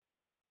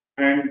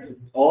 and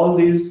all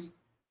these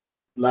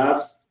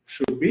labs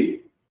should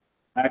be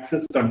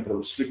access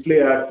control, strictly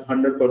at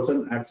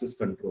 100% access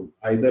control,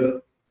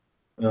 either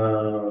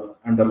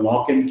under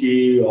lock and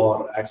key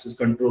or access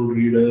control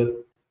reader.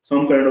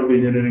 Some kind of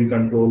engineering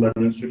control,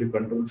 administrative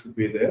control should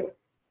be there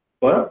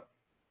for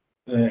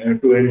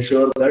to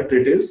ensure that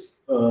it is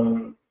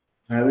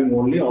having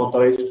only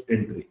authorized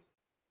entry.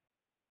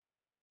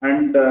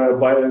 And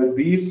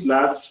these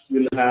labs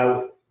will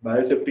have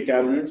biosafety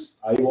cabinets,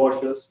 eye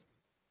washers,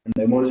 and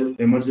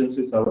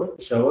emergency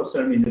showers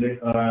and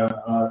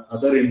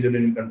other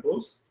engineering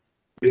controls,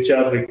 which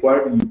are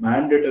required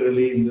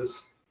mandatorily in this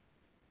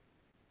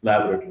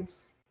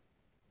laboratories.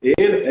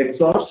 Air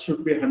exhaust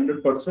should be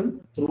 100%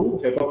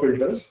 through HEPA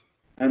filters,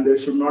 and there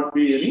should not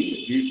be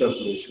any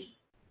recirculation.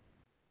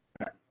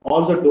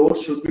 All the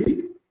doors should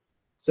be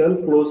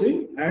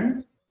self-closing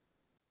and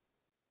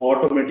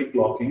automatic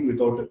locking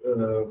without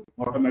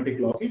automatic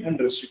locking and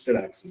restricted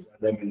access,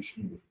 as I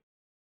mentioned before.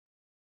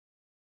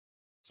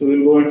 So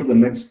we'll go into the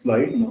next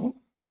slide now.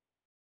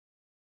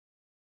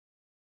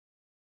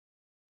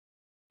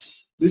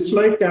 This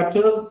slide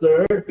captures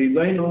the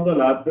design of the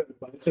lab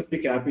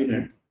biosafety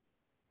cabinet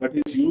that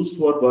is used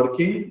for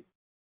working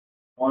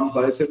on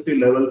biosafety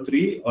level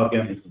 3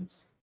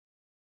 organisms.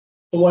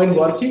 So while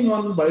working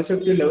on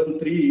biosafety level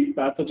 3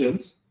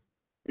 pathogens,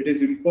 it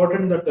is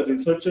important that the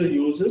researcher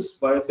uses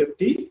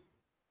biosafety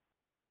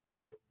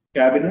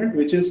cabinet,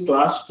 which is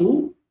class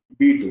 2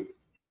 B2,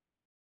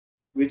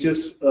 which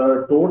is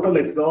a total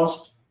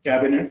exhaust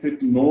cabinet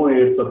with no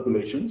air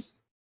circulations.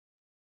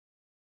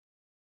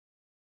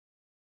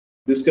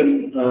 This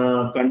can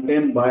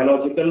contain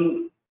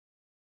biological,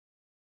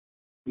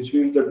 which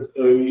means that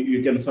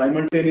you can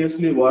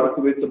simultaneously work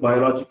with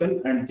biological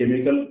and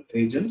chemical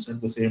agents at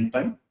the same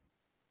time.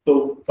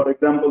 So, for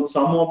example,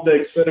 some of the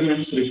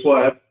experiments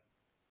require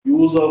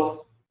use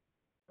of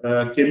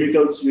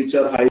chemicals which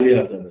are highly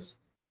hazardous,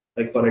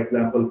 like for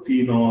example,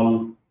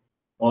 phenol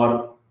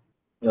or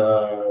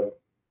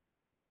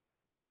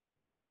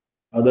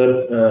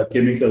other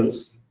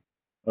chemicals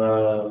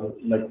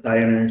like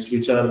cyanides,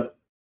 which are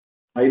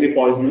highly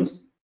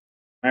poisonous,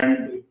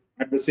 and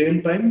at the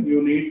same time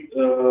you need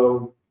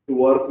to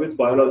work with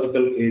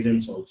biological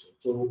agents also.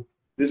 So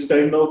this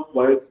kind of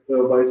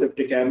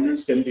biosafety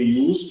cabinets can be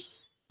used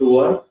to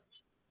work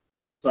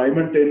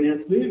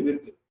simultaneously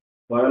with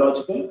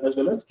biological as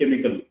well as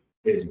chemical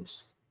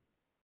agents.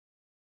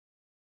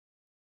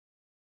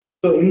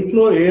 So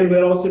inflow air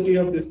velocity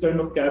of this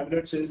kind of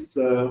cabinets is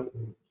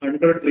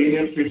 100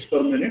 linear feet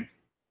per minute,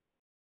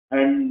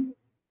 and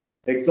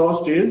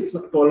exhaust is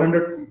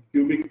 1200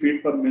 cubic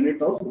feet per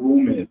minute of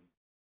room air.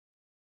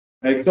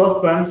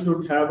 Exhaust fans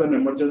should have an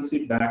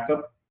emergency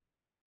backup.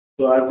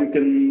 So as you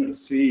can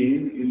see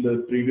in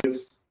the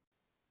previous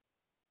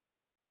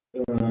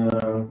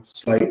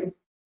slide,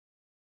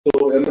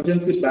 so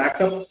emergency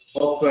backup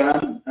of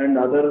fan and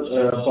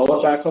other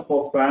power backup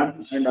of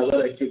fan and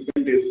other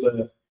equipment is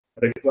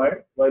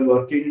required while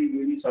working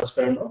in such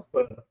kind of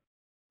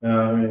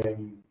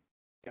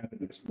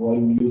cabinets, while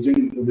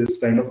using this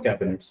kind of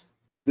cabinets.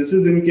 This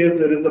is in case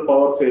there is a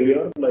power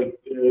failure, like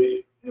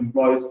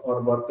employees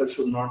or workers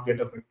should not get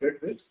affected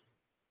with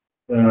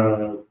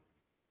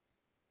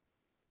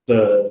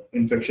the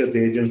infectious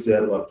agents they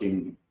are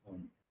working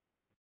on.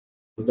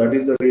 So that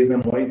is the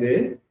reason why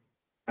they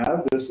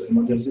have this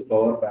emergency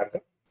power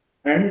backup.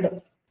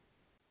 And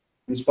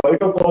in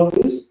spite of all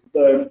this,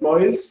 the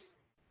employees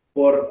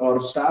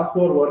or staff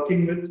who are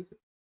working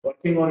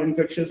on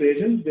infectious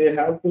agents,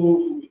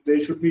 they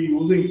should be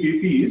using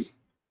PPEs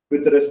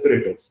with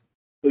respirators.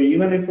 So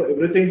even if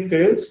everything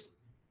fails,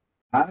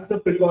 as a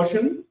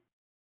precaution,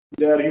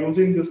 they are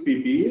using this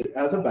PPE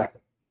as a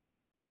backup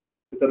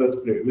with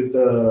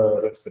a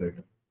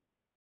respirator.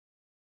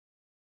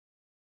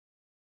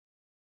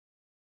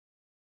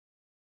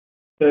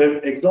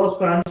 The exhaust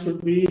fan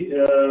should be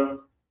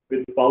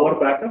with power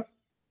backup,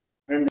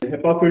 and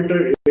HEPA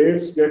filter air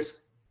gets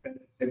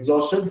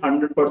exhausted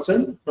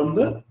 100% from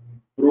the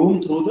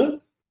room through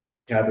the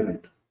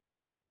cabinet.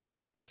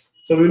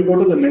 So we'll go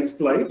to the next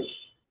slide.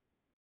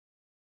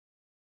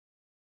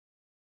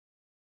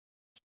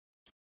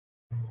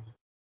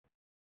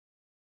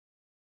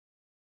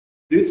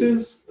 This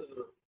is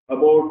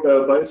about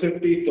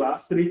biosafety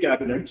class 3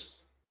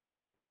 cabinets.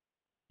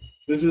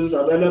 This is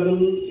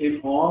available in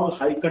all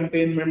high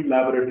containment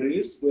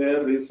laboratories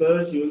where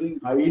research using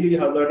highly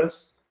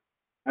hazardous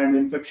and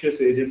infectious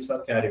agents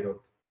are carried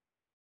out.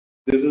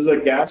 This is a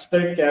gas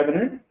type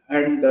cabinet,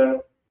 and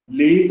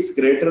leaks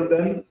greater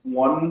than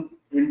 1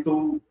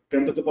 into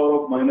 10 to the power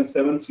of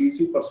 -7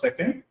 cc per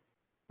second,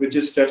 which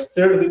is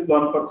tested with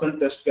 1%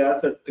 test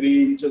gas at 3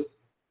 inches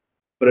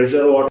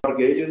pressure water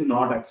gauge, is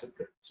not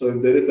accepted. So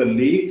if there is a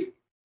leak,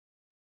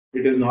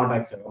 it is not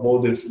accepted.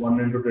 Above this 1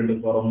 into 10 to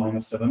the power of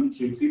 -7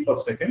 cc per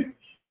second,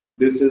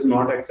 this is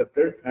not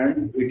accepted,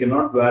 and we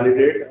cannot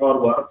validate or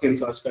work in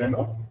such kind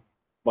of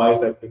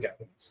biosafety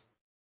cabinets.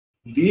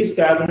 These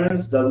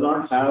cabinets does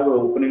not have an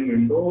opening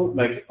window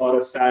like or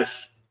a sash,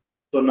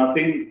 so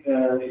nothing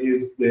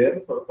is there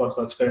for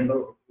such kind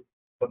of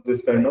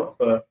this kind of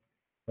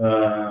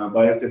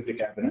biosafety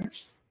cabinets.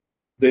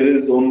 There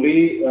is only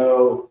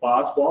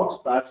pass box.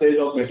 Passage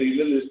of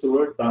material is through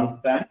a dunk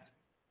tank,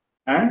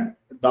 and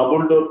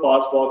double door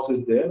pass box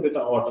is there with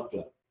an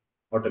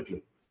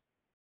autoclave.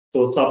 So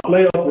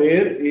supply of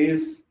air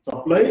is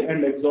supply and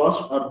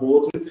exhaust are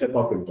both with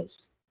HEPA filters.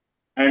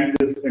 And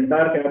this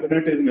entire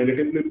cabinet is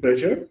negatively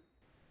pressured,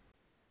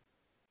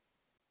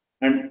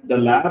 and the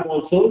lab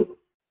also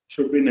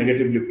should be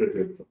negatively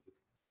pressured for this.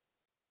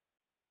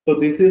 So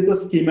this is the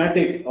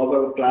schematic of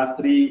a class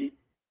 3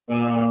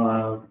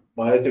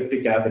 biosafety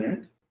cabinet.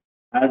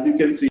 As you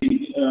can see,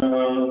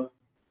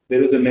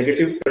 there is a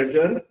negative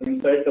pressure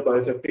inside the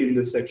biosafety in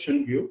this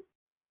section view.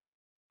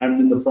 And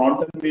in the front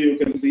view, you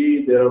can see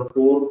there are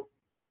 4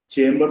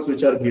 chambers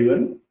which are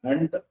given,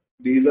 and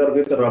these are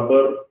with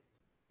rubber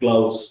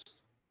gloves.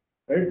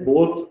 Right?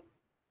 Both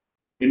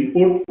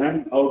input and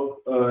out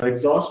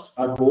exhaust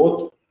are both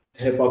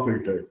HEPA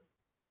filtered.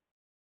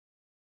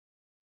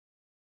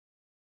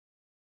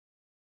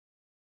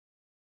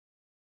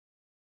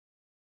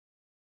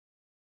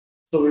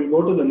 So we'll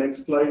go to the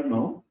next slide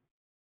now.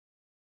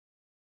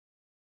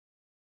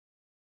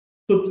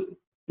 So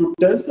to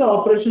test the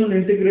operational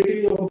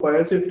integrity of a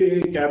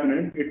biosafety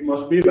cabinet, it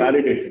must be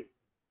validated.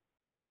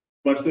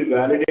 Must be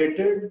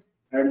validated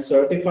and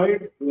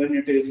certified when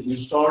it is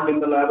installed in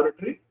the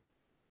laboratory,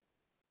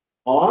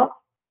 or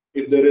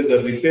if there is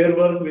a repair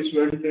work which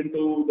went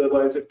into the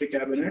biosafety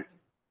cabinet,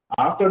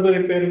 after the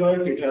repair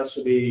work it has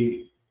to be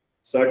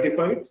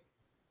certified,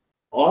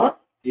 or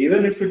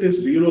even if it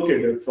is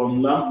relocated from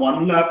one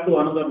lab to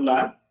another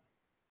lab,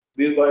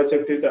 these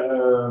biosafety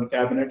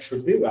cabinets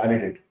should be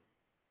validated.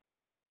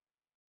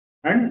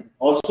 And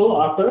also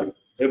after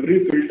every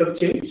filter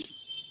change,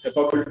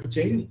 HEPA filter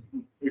change,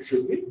 it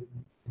should be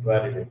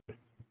validated.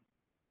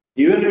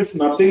 Even if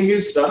nothing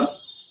is done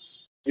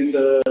in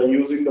the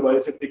using the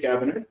biosafety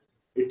cabinet,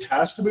 it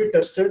has to be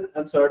tested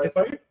and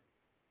certified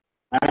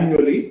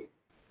annually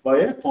by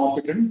a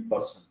competent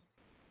person.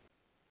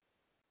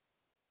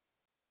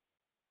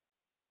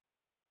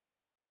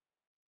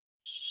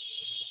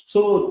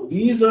 So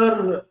these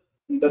are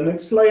the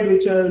next slide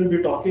which I will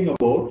be talking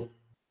about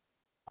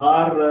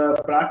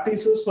are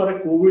practices for a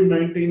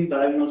COVID-19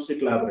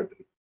 diagnostic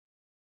laboratory.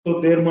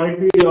 So there might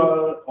be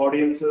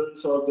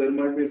audiences, or there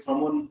might be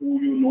someone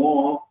who you know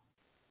of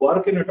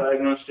work in a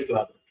diagnostic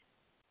laboratory.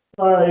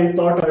 I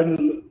thought I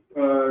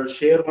will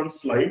share one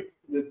slide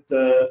with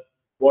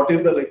what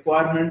is the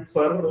requirement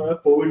for a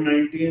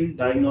COVID-19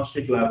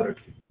 diagnostic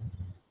laboratory.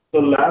 So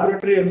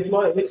laboratory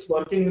employees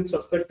working with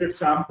suspected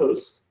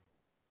samples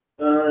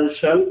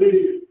shall be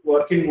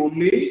working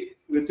only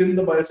within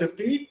the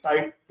biosafety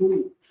type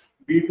 2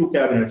 B2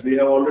 cabinet. We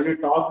have already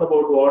talked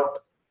about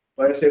what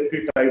biosafety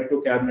type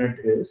 2 cabinet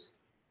is,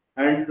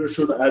 and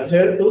should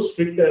adhere to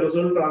strict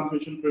aerosol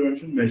transmission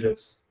prevention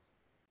measures,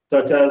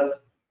 such as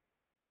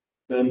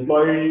the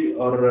employee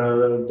or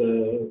the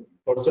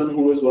person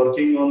who is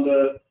working on the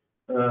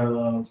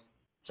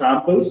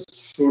samples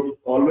should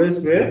always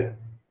wear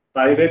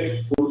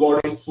Tyvek full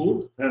body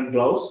suit and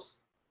gloves,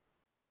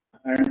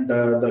 and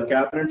the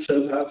cabinet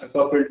shall have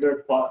HEPA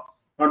filtered part,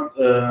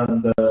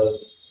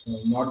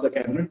 not the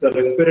cabinet, the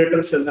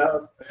respirator shall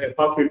have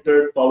HEPA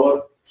filtered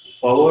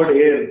powered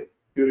air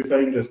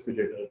purifying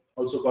respirator,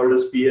 also called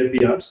as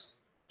PAPRs.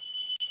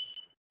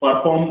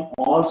 Perform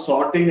all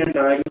sorting and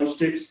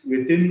diagnostics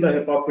within the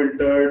HEPA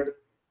filtered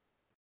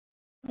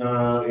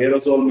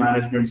aerosol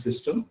management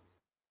system,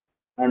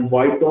 and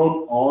wipe down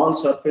all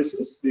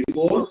surfaces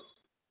before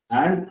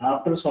and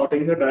after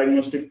sorting the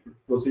diagnostic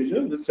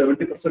procedure with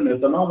 70%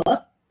 ethanol or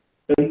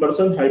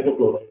 10%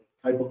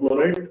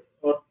 hypochlorite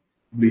or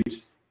bleach.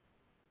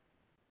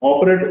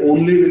 Operate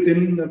only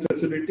within the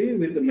facility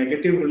with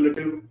negative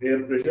relative air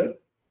pressure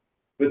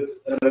with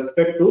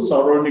respect to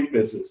surrounding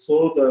places. So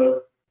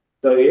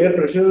the air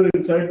pressure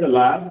inside the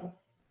lab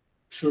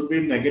should be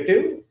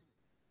negative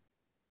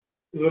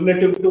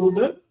relative to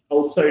the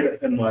outside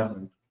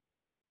environment,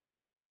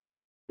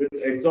 with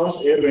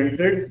exhaust air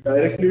vented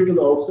directly to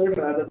the outside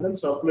rather than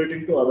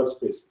circulating to other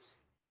spaces.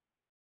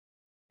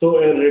 So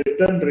a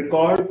written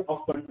record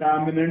of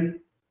contaminant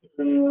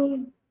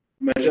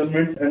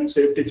measurement and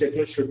safety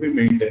checklist should be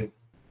maintained.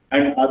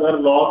 and other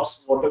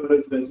logs, whatever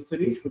is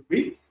necessary, should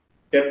be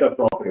kept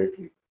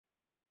appropriately.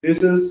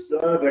 This is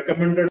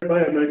recommended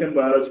by American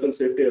Biological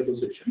Safety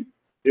Association.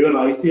 Even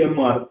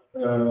ICMR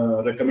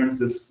recommends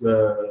this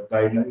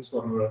guidelines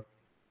for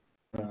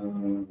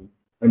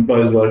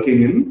employees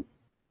working in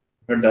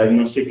a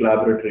diagnostic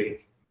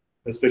laboratory,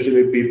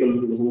 especially people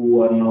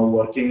who are now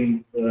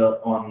working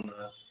on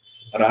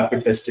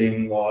rapid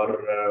testing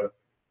or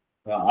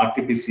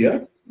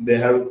RT-PCR. They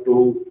have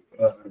to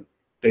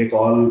take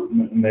all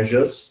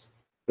measures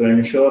to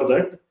ensure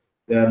that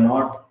they are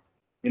not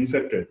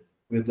infected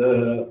with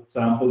the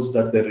samples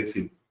that they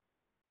receive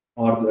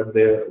or that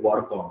they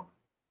work on.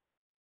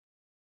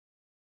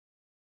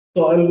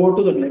 So I'll go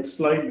to the next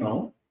slide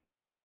now.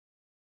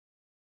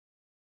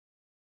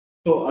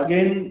 So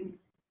again,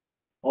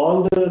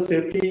 all the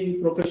safety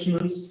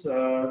professionals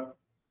are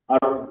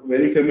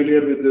very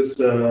familiar with this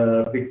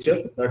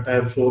picture that I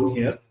have shown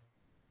here.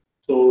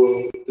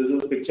 So this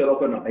is a picture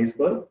of an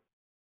iceberg.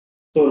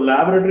 So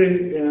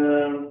laboratory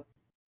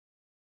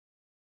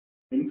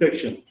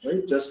infection,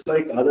 right? Just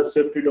like other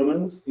safety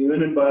domains,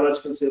 even in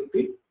biological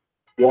safety,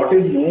 what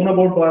is known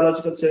about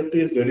biological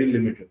safety is very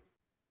limited.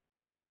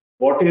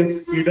 What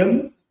is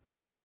hidden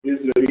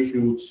is very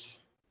huge.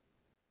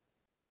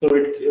 So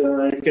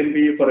it can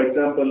be, for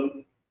example,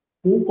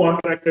 who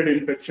contracted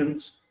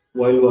infections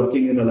while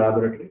working in a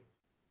laboratory?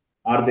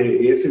 Are they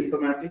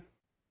asymptomatic?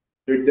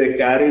 Did they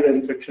carry the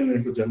infection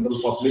into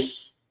general public?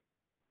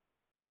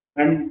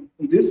 And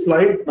this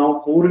slide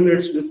now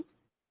correlates with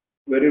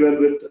very well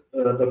with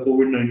the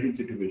COVID-19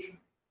 situation.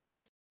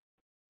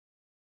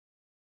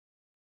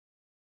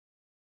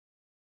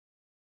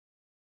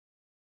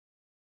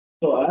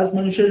 So as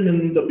mentioned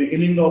in the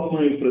beginning of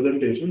my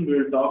presentation, we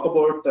will talk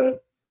about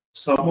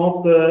some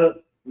of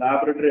the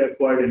laboratory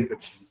acquired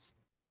infections.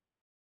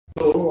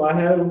 So I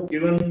have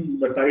given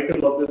the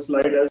title of this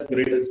slide as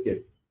Great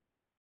Escape,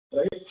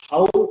 right?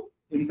 How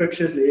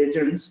infectious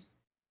agents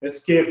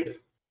escaped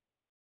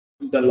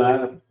the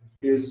lab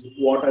is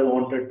what I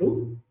wanted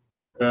to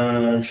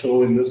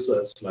show in this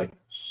slide.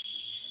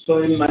 So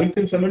in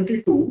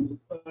 1972,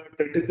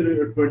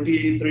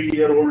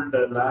 23-year-old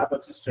lab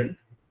assistant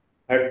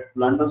at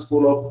London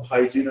School of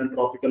Hygiene and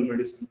Tropical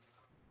Medicine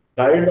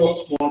died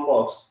of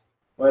smallpox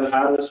while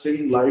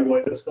harvesting live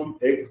virus from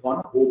egg on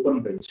an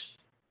open bench.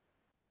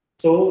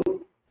 So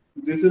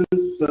this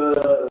is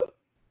the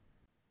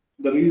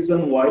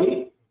reason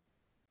why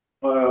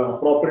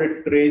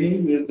appropriate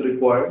training is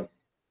required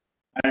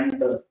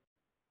and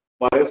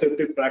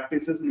biosafety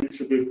practices need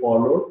to be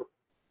followed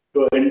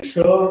to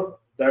ensure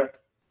that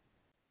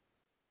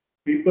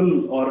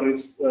people or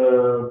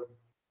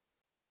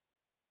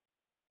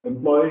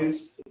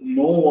employees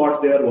know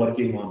what they are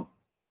working on.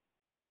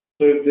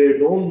 So if they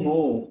don't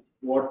know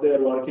what they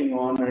are working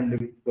on, and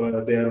if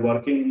they are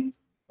working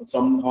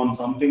on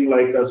something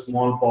like a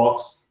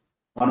smallpox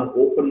on an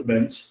open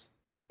bench,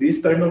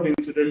 these kind of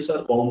incidents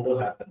are bound to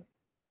happen.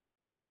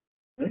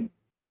 Right?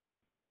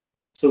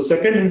 So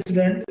second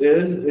incident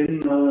is in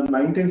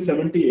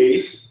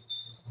 1978,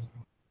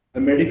 a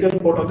medical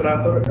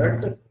photographer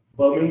at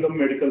Birmingham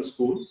Medical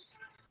School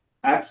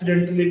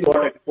accidentally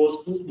got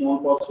exposed to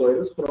smallpox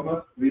virus from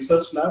a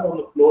research lab on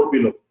the floor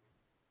below,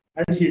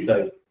 and he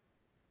died.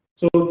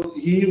 So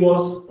he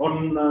was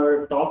on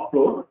top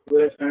floor,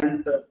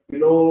 and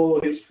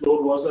below his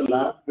floor was a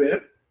lab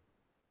where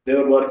they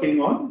were working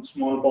on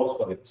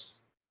smallpox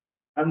virus,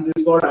 and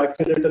this got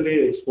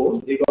accidentally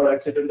exposed. He got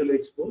accidentally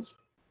exposed,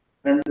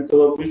 and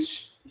because of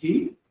which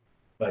he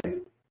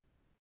died.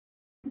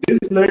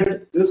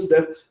 This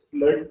death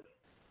led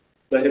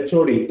the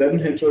HOD, then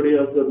HOD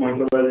of the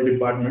microbiology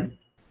department,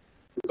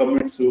 to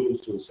commit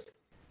suicide.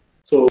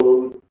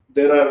 So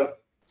there are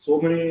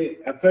so many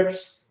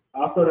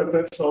after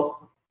effects of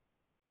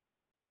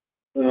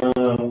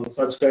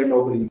such kind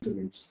of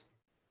incidents.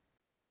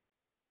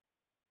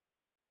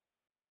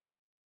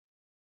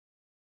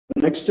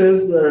 Next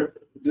is that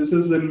this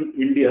is in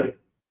India.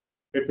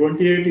 A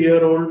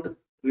 28-year-old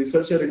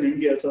researcher in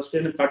India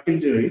sustained a cut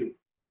injury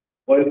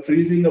while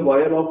freezing a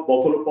vial of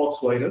buffalo pox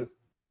virus.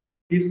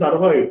 He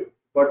survived,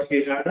 but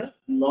he had a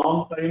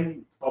long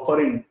time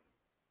suffering.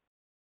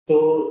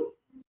 So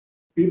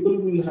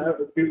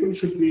people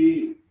should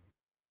be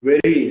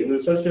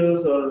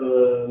researchers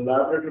or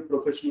laboratory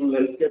professionals,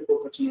 healthcare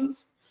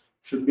professionals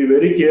should be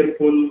very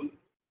careful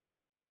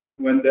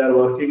when they are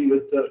working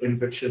with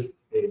infectious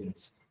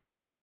agents.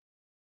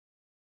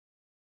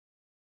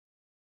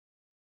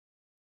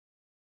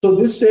 So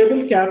this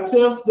table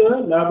captures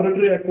the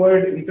laboratory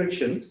acquired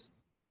infections,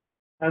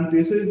 and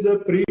this is the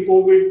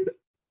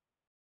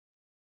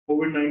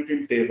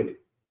COVID-19 table.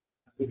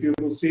 If you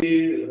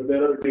see,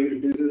 there are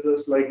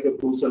diseases like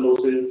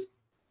brucellosis,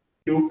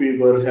 Q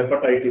fever,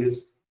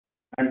 hepatitis,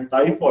 and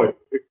typhoid.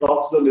 It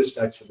tops the list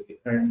actually,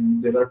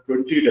 and there are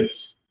 20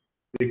 deaths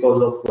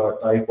because of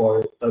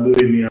typhoid,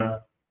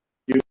 tularemia,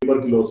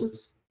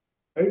 tuberculosis.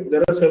 Right?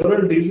 There are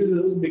several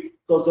diseases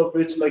because of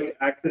which, like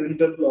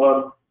accidental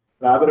or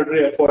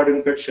laboratory acquired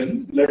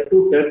infection, led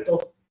to death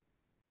of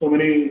so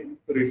many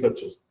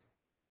researchers.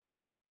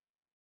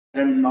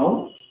 And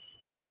now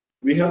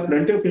We have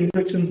plenty of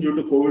infections due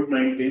to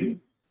COVID-19,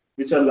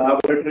 which are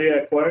laboratory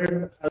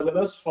acquired as well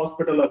as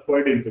hospital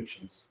acquired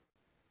infections.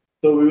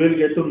 So we will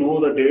get to know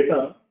the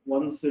data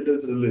once it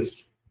is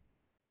released.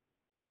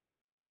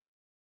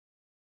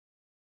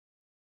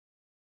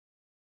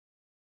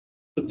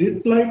 So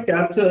this slide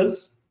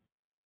captures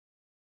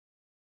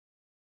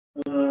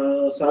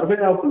survey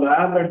of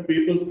lab and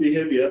people's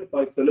behavior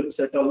by Philip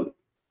et al.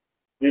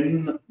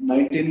 In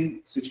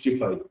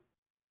 1965.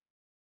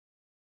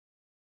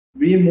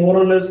 We more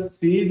or less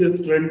see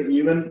this trend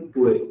even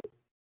today.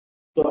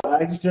 So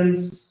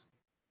accidents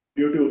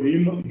due to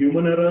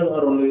human error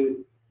are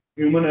only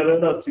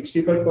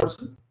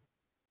 65%,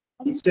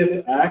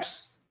 unsafe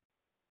acts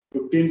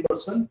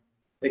 15%,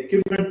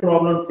 equipment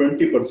problem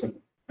 20%,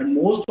 and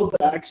most of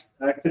the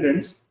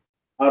accidents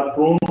are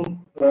prone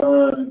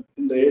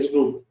in the age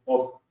group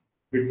of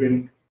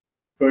between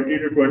 20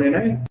 to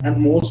 29,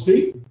 and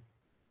mostly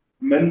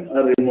men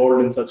are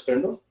involved in such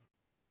kind of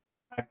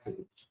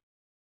accidents.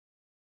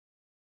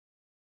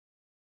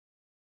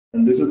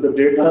 And this is the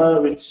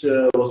data which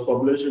was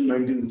published in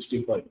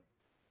 1965.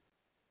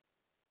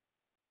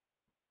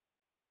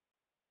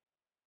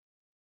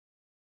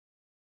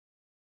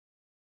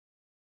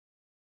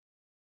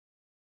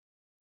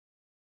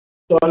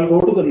 So I'll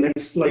go to the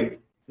next slide,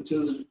 which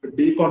is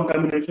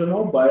decontamination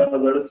of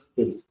biohazardous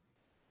spills.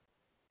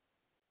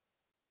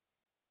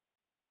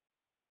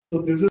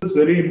 So this is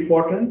very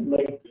important.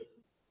 Like,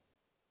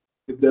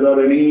 if there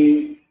are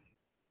any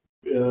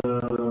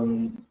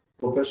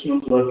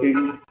professionals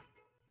working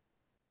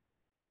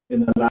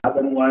in a lab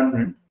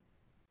environment,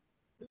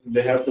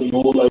 they have to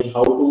know like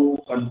how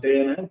to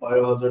contain a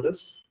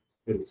biohazardous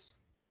spills.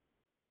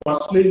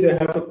 Firstly, they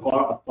have to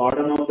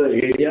cordon off the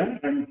area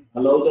and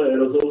allow the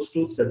aerosols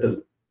to settle.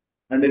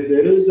 And if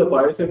there is a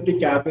biosafety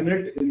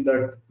cabinet in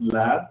that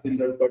lab, in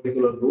that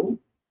particular room,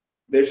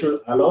 they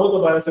should allow the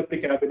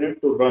biosafety cabinet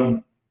to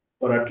run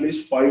for at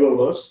least 5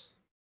 hours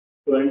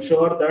to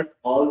ensure that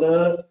all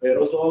the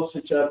aerosols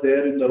which are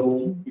there in the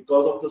room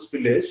because of the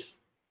spillage,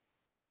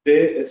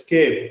 they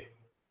escape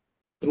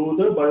through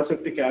the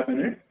biosafety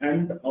cabinet,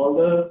 and all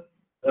the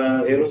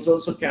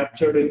aerosols are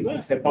captured in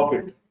the HEPA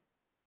pit.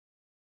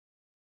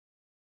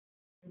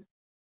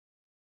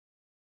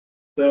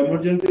 The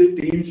emergency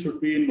team should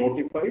be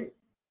notified,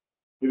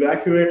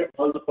 evacuate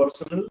all the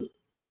personnel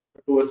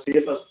to a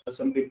safe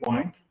assembly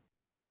point.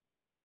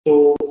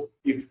 So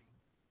if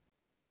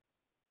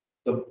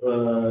the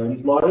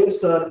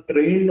employees are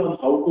trained on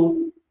how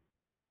to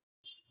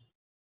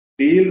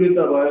deal with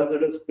the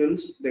biohazardous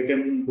spills, they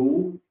can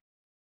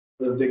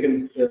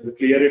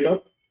clear it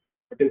up.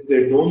 But if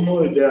they don't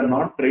know, if they are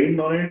not trained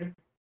on it,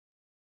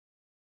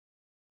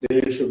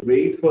 they should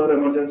wait for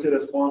emergency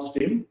response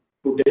team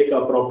to take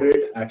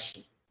appropriate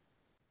action.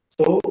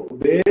 So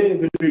they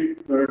will be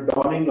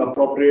donning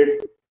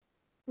appropriate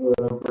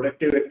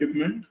protective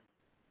equipment,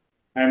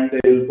 and they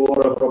will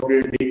pour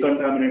appropriate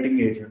decontaminating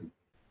agent.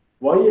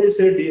 Why I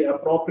say the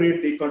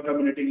appropriate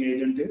decontaminating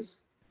agent is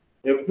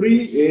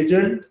every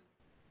agent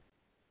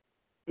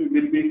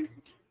will be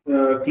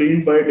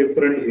cleaned by a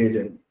different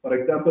agent. For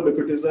example, if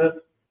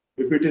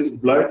it is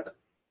blood,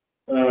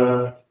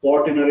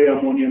 quaternary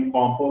ammonium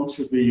compound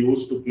should be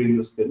used to clean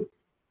the spill.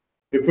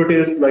 If it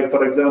is like,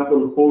 for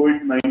example,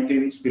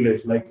 COVID-19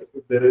 spillage, like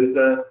if there is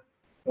a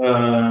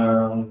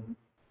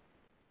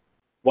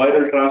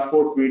viral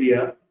transport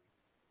media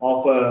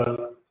of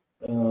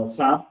a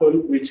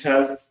sample which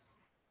has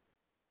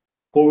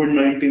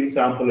COVID-19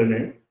 sample in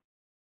it,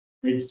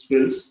 it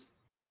spills,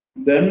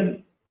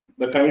 then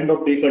the kind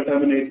of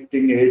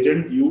decontaminating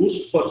agent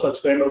used for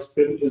such kind of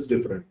spill is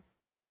different.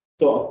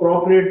 So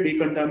appropriate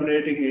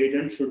decontaminating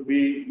agent should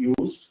be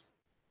used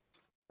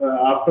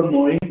after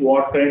knowing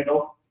what kind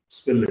of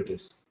spill it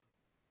is.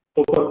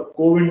 So for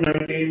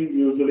COVID-19,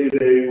 usually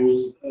they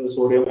use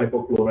sodium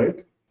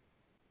hypochlorite,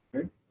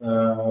 right,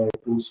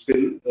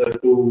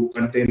 to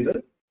contain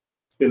the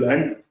spill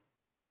and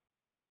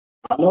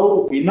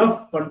allow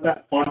enough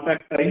contact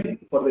time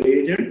for the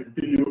agent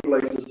to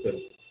neutralize the spill.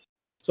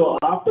 So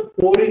after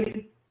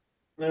pouring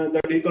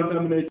the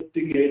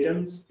decontaminating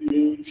agents,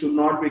 you should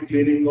not be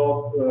cleaning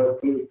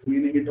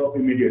it off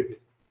immediately.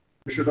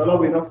 You should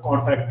allow enough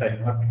contact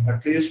time,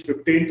 at least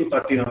 15 to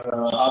 30,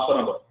 half an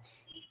hour.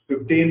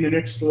 15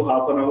 minutes to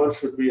half an hour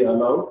should be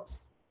allowed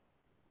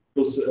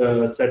to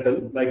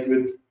settle, like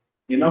with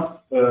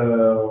enough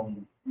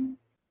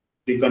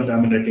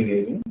decontaminating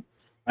agent,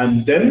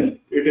 and then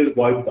it is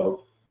wiped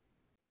out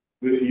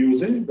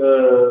using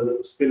the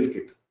spill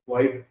kit.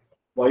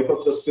 Wipe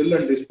up the spill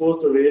and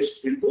dispose the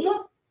waste into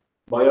a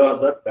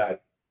biohazard bag.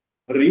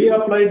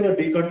 Reapply the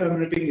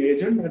decontaminating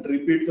agent and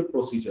repeat the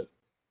procedure.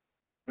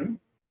 Right?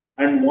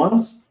 And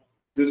once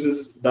this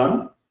is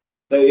done,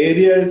 the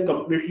area is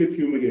completely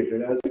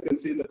fumigated. As you can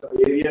see, the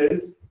area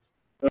is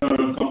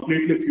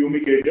completely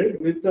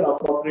fumigated with the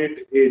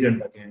appropriate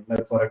agent again.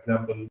 Like, for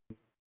example,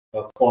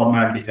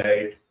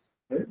 formaldehyde.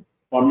 Right?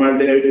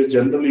 Formaldehyde is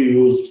generally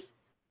used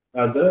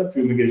as a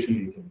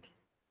fumigation agent.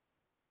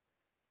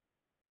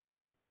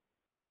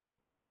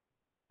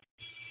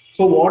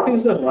 So what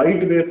is the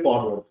right way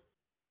forward?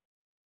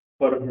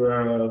 for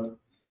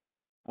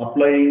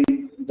applying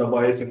the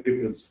biosafety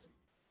principle.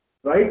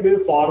 Right way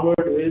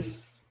forward is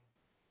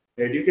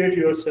educate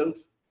yourself,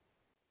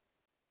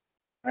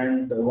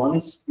 and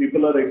once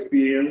people are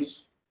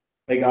experienced,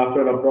 like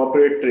after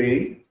appropriate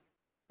training,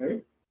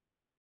 right?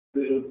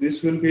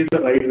 This will be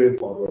the right way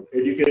forward.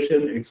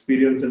 Education,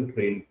 experience, and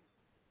training.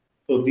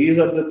 So these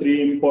are the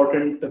three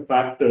important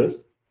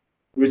factors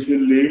which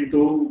will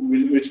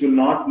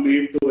not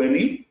lead to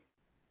any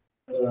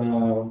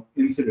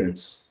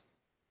incidents.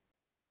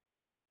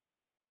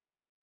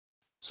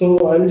 So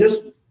I'll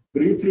just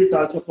briefly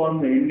touch upon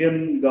the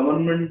Indian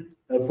government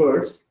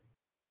efforts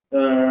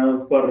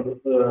for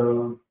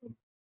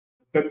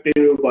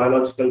effective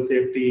biological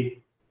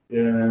safety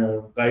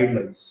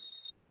guidelines.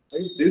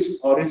 Right? This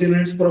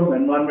originates from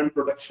Environment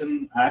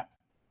Protection Act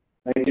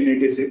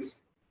 1986.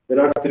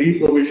 There are three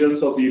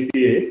provisions of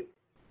EPA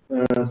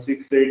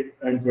 6, 8,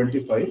 and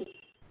 25,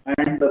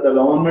 and the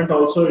government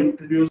also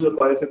introduced the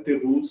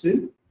biosafety rules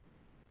in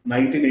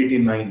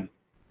 1989.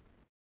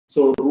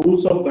 So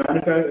rules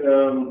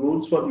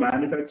for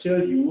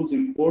manufacture, use,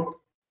 import,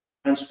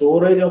 and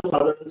storage of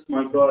hazardous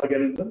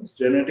microorganisms,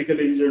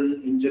 genetically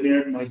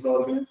engineered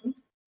microorganisms,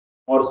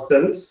 or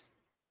cells,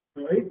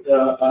 right,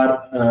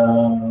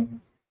 are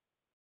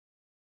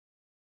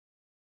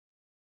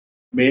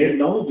made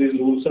now. These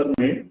rules are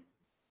made,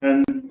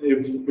 and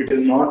if it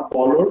is not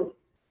followed,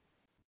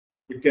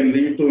 it can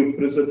lead to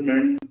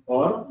imprisonment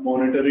or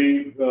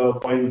monetary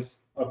fines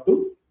up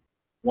to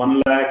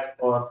 1 lakh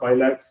or 5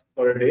 lakhs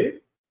per day,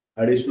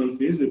 additional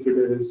fees if it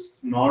is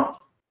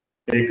not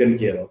taken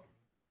care of.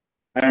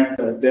 And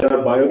there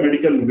are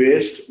biomedical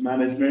waste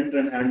management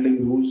and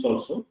handling rules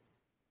also,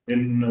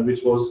 in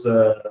which was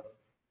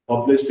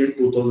published in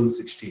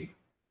 2016.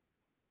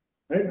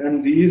 Right?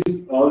 And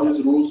all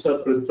these rules are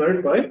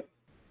prescribed by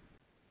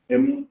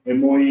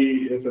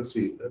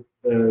MOEFFC.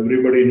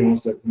 Everybody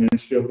knows that,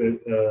 Ministry of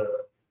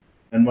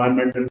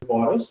Environment and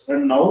Forest,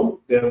 and now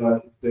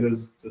there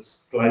is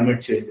this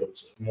climate change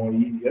also,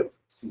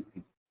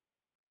 MOEFCC.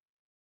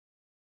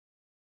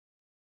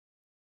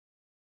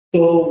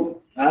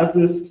 So as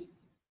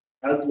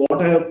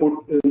what I have put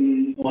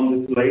on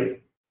this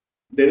slide,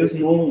 there is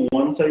no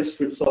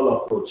one-size-fits-all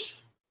approach.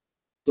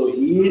 So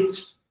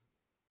each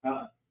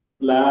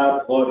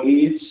lab or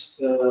each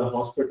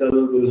hospital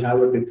will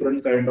have a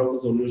different kind of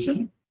a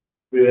solution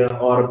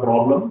or a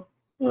problem.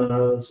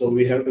 So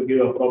we have to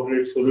give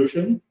appropriate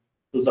solution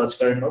to such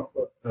kind of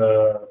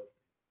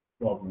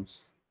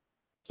problems.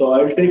 So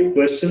I'll take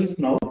questions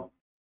now,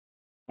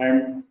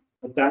 and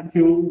thank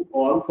you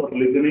all for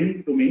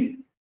listening to me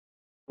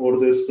for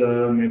this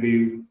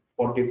maybe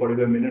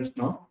 40-45 minutes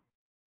now.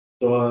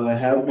 So I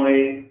have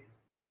my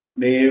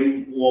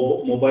name,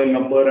 mobile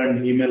number,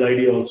 and email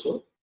ID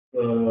also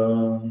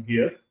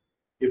here.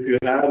 If you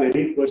have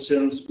any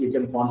questions, you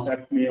can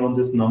contact me on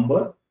this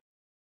number,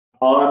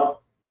 or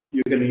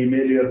you can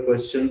email your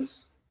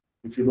questions.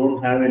 If you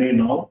don't have any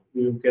now,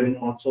 you can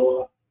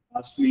also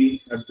ask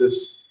me at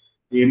this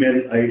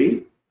email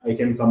ID. I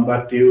can come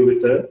back to you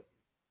with a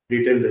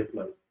detailed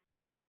reply.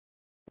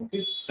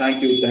 Okay,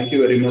 thank you. Thank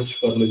you very much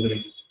for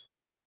listening.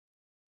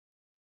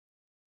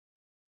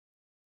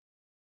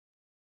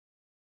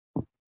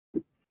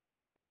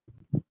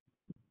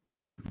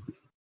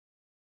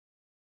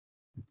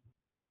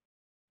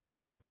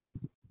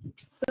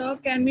 Sir,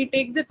 can we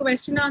take the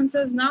question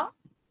answers now?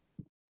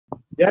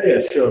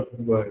 Yeah, sure.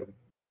 Go ahead.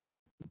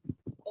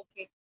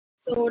 Okay.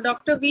 So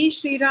Dr. V.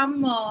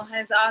 Sriram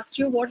has asked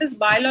you, what is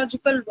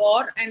biological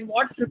war and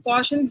what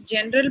precautions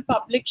general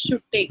public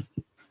should take?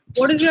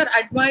 What is your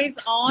advice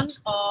on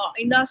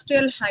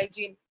industrial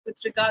hygiene with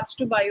regards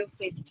to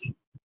biosafety?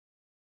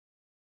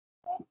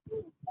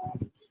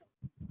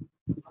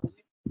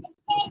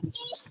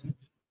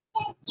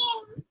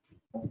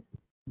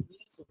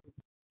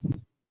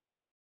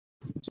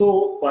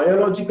 So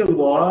biological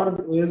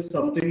war is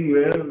something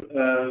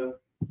where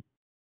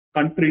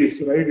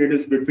countries, right? It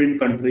is between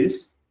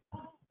countries.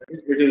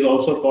 It is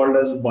also called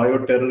as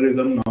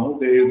bioterrorism now.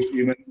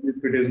 Even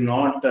if it is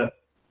not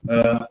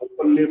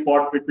openly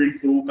fought between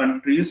two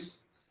countries,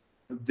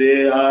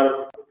 they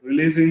are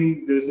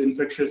releasing these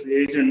infectious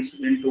agents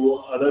into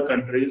other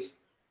countries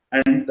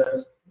and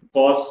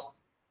cause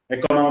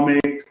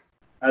economic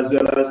as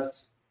well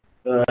as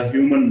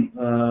human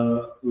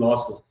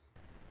losses.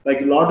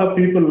 Like a lot of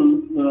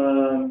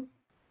people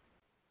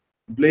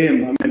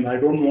blame. I mean, I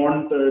don't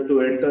want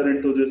to enter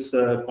into this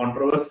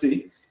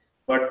controversy,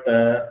 but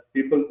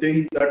people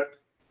think that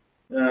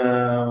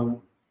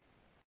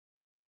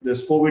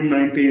this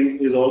COVID-19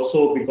 is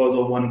also because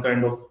of one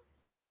kind of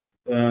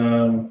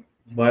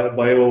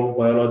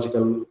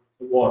biological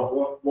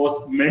war.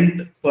 Was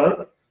meant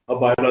for a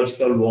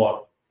biological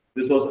war.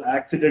 This was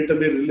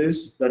accidentally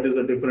released. That is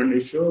a different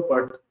issue.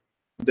 But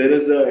there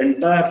is an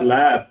entire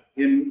lab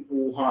in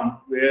Wuhan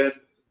where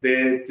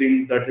they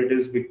think that it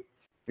is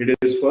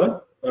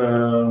for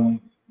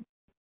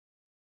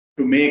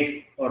to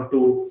make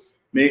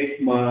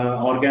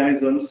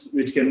organisms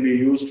which can be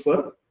used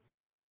for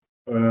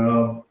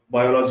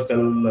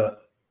biological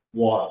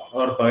war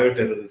or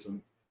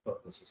bioterrorism.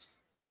 purposes.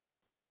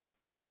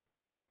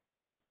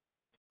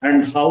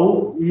 And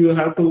how you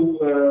have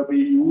to be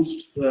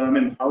used,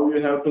 how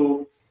you have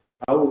to,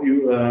 what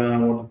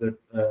is that,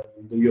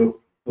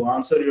 to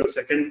answer your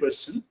second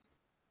question,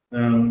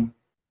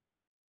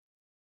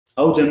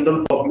 how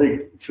general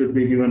public should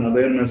be given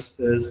awareness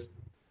is,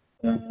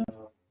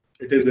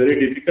 it is very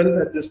difficult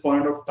at this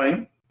point of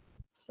time,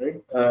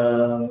 right?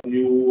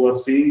 You are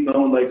seeing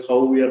now like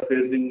how we are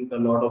facing a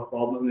lot of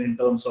problems in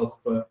terms of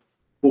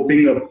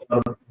coping up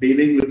or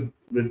dealing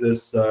with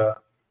this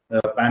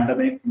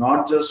pandemic.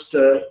 Not just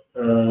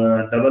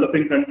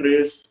developing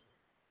countries,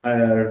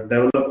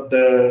 developed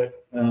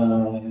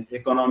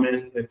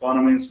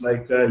economies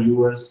like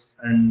US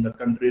and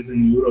countries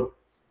in Europe,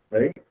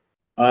 right,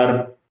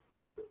 are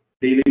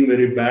dealing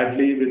very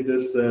badly with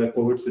this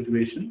COVID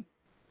situation.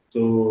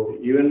 So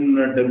even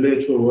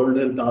WHO, World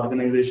Health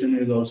Organization,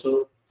 is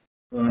also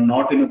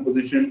not in a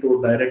position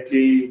to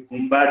directly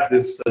combat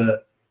this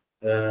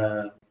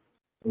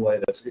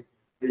virus.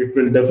 It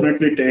will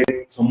definitely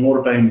take some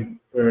more time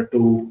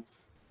to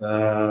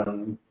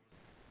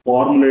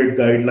formulate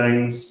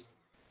guidelines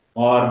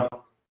or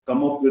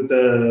come up with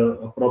a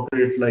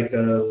appropriate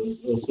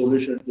a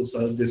solution to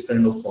solve this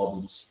kind of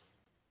problems.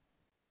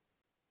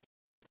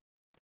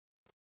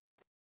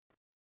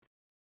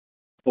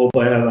 Hope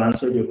I have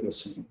answered your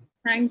question.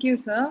 Thank you,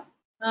 sir.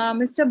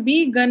 Mr.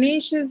 B.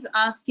 Ganesh is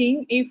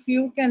asking if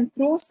you can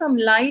throw some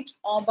light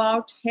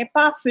about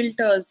HEPA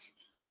filters,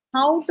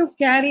 how to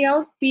carry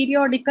out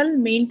periodical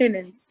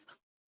maintenance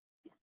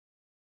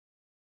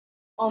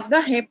of the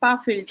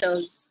HEPA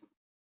filters.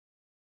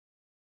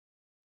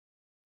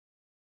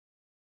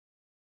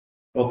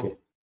 Okay.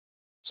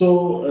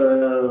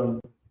 So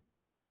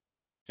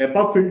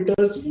HEPA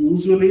filters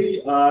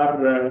usually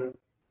are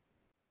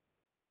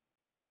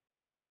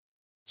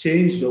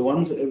changed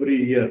once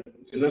every year,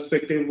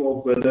 irrespective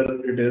of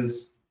whether it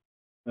is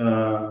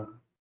good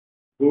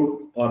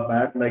or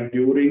bad. Like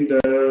during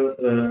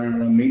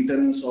the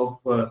maintenance of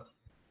the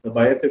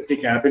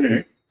biosafety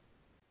cabinet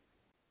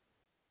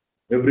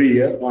every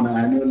year on an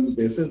annual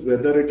basis,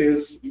 whether it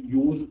is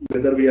used,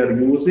 whether we are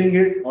using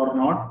it or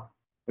not,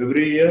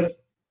 every year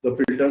the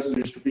filters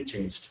needs to be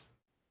changed.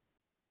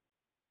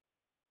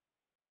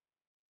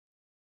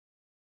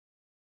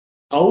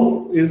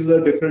 How is a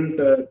different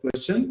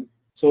question.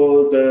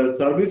 So the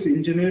service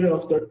engineer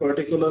of that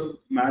particular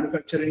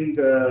manufacturing,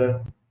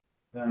 the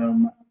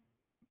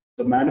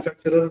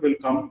manufacturer will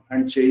come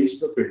and change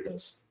the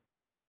filters.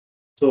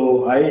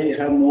 So I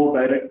have no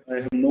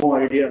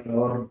idea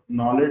or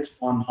knowledge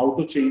on how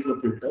to change the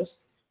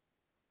filters.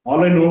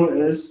 All I know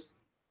is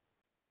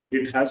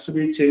it has to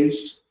be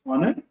changed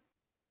on an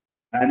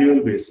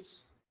annual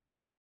basis.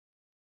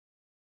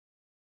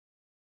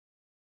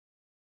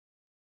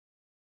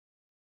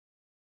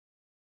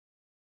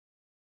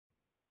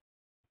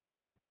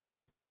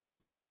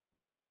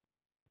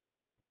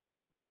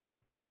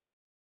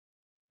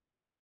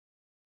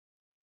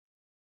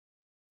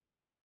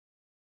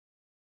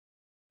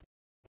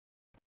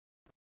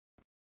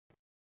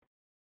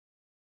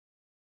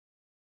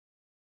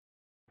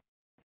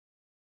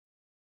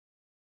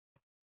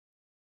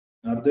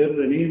 Are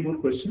there any more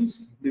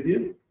questions,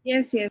 Divya?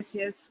 Yes.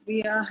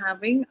 We are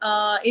having.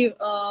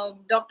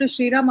 Dr.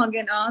 Sriram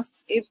again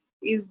asks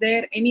is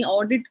there any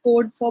audit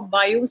code for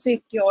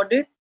biosafety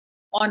audit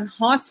on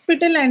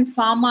hospital and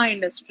pharma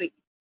industry?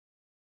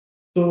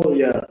 So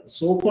yeah,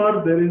 so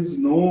far there is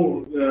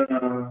no.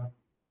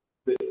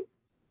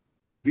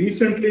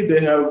 Recently, they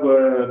have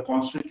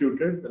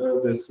constituted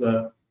this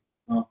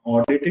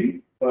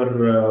auditing for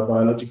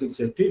biological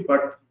safety,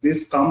 but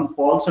this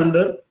falls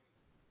under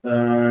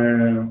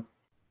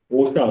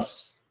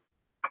OSHA's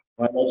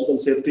biological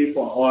safety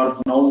or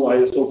now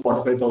ISO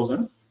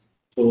 45000.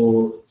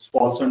 So it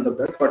falls under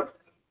that. But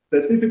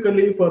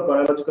specifically for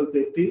biological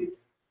safety,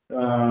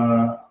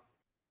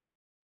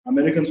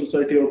 American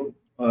Society of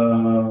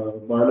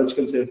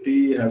Biological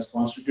Safety has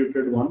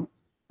constituted one,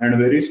 and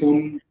very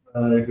soon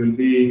it will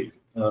be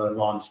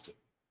launched.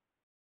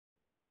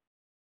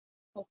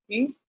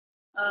 Okay.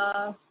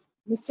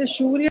 Mr.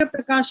 Shurya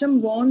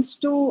Prakasham wants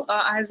to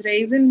has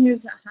raised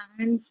his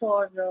hand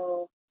for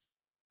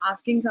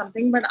asking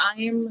something, but I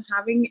am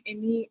having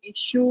any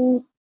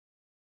issue,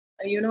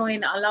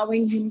 in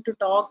allowing him to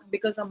talk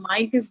because the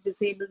mic is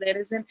disabled. There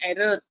is an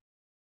error.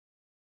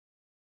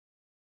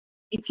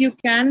 If you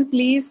can,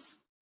 please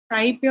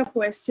type your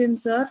question,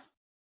 sir.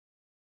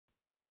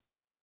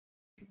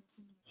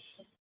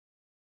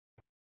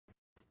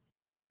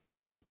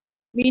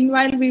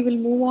 Meanwhile, we will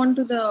move on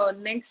to the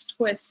next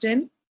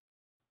question.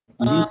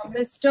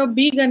 Mr.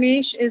 B.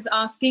 Ganesh is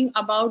asking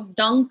about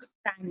dunk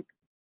tank.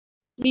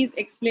 Please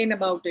explain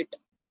about it.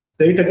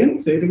 Say it again.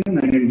 I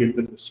didn't get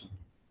the question.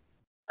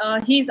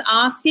 He's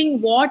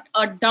asking what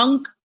a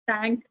dunk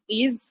tank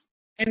is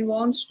and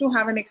wants to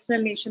have an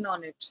explanation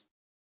on it.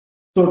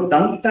 So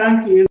dunk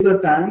tank is a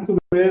tank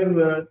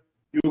where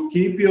you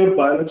keep your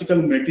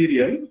biological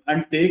material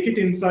and take it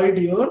inside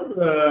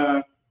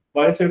your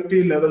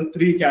biosafety level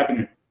 3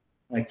 cabinet,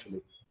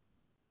 actually.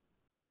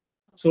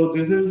 So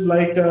this is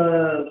like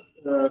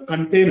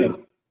container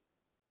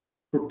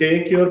to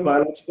take your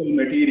biological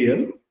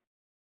material.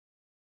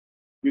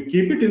 You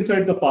keep it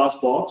inside the pass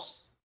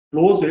box,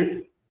 close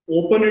it,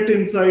 open it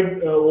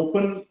inside,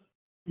 open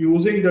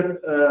using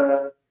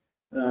that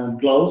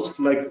gloves,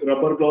 like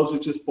rubber gloves,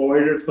 which is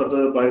provided for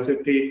the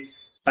biosafety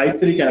type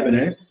 3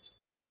 cabinet,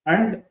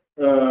 and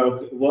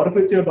work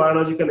with your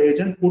biological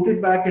agent, put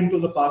it back into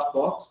the pass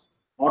box,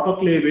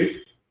 autoclave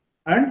it,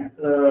 and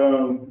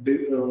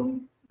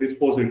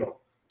dispose it off.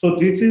 So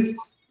this is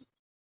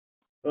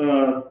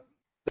the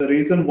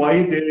reason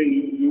why they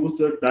use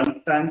the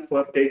dunk tank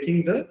for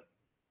taking the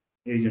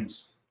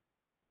agents.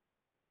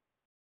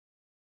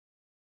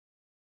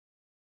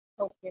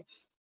 Okay.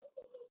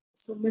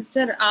 So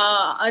Mr.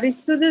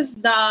 Aristodis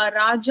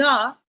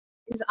Raja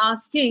is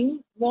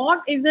asking,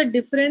 what is the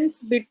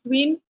difference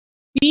between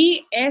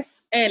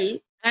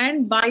BSL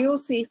and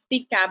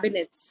biosafety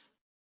cabinets?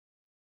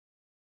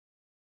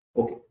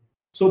 Okay.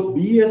 So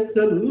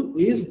BSL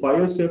is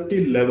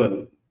biosafety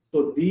level.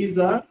 So these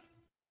are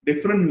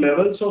different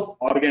levels of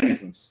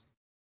organisms.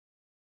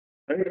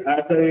 Right?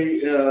 As I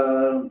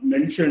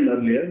mentioned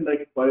earlier,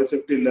 like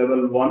biosafety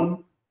level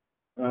 1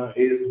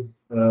 is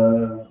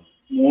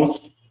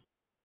most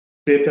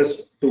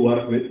safest to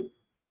work with.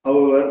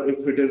 However,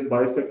 if it is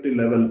biosafety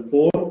level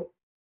 4,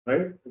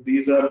 right,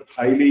 these are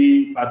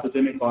highly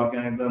pathogenic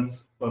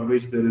organisms for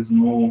which there is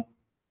no,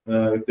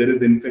 if there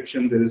is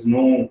infection, there is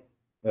no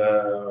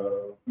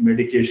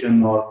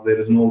medication or there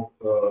is no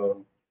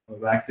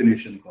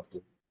vaccination for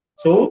it.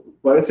 So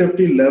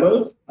biosafety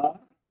levels are,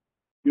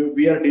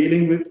 we are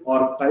dealing with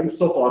types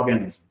of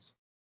organisms,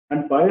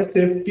 and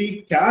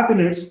biosafety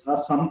cabinets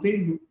are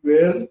something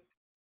where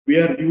we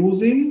are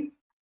using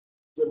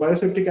the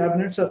biosafety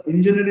cabinets are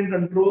engineering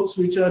controls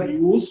which are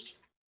used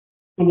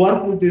to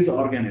work with these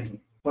organisms.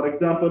 For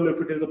example,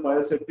 if it is a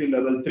biosafety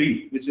level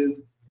 3, which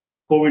is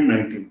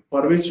COVID-19,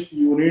 for which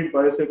you need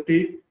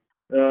biosafety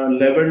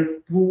level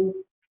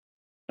 2,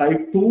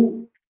 type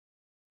 2,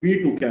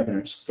 B2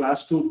 cabinets,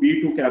 class 2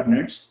 B2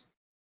 cabinets.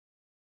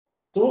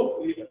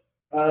 So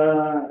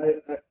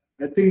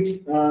I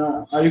think,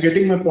 are you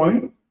getting my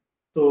point?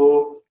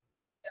 So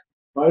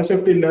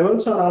biosafety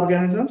levels are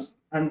organisms,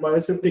 and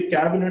biosafety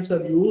cabinets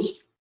are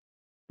used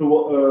to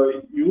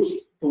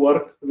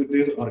work with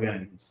these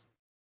organisms.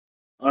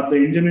 Are the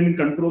engineering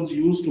controls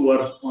used to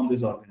work on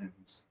these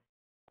organisms?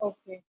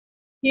 Okay.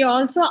 He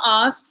also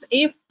asks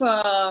if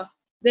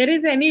there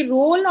is any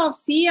role of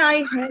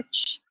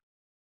CIH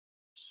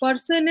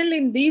personnel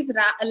in these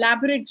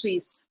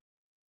laboratories.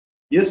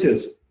 Yes.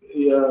 Yes.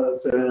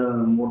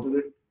 What is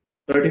it?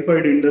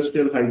 Certified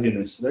industrial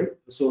hygienists, right?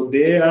 So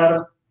they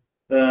are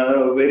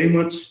very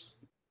much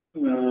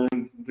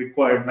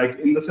required, like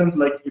in the sense,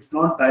 like if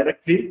not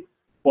directly,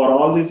 for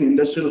all these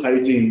industrial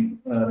hygiene,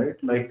 right?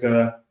 Like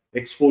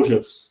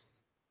exposures,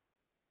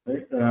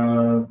 right?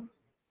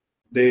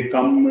 They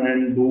come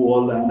and do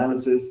all the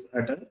analysis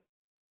at a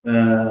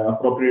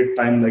appropriate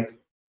time, like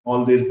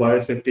all these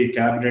biosafety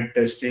cabinet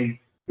testing.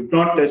 If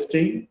not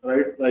testing,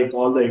 right, like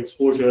all the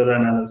exposure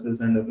analysis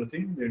and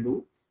everything they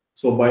do.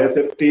 So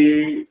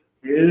biosafety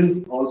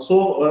is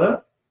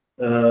also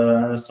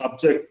a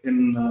subject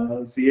in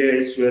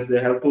CAH where they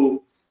have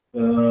to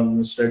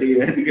study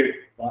and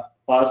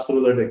pass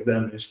through that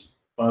examination,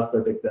 pass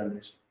that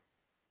examination.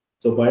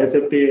 So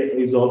biosafety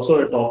is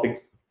also a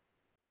topic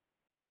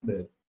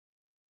there.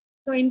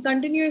 So in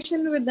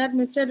continuation with that,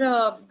 Mr.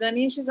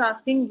 Ganesh is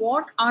asking,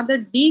 what are the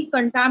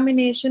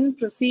decontamination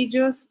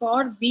procedures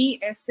for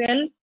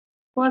BSL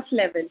first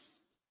level?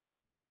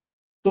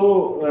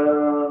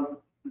 So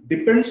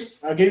depends,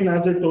 again,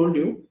 as I told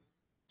you.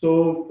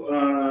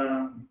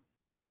 So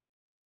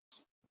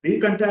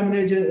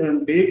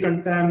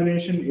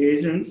decontamination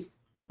agents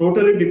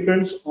totally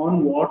depends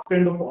on what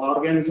kind of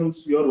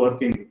organisms you are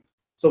working with.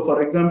 So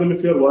for example,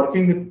 if you are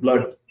working with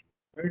blood,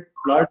 right?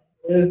 Blood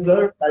is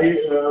the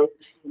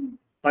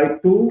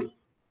type 2,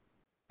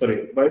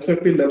 sorry,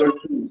 biosafety level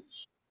 2.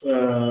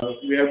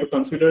 We have to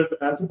consider it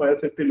as a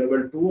biosafety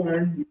level 2,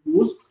 and we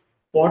use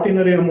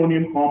quaternary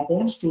ammonium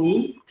compounds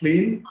to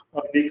clean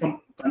or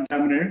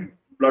decontaminate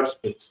blood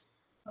spills.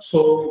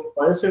 So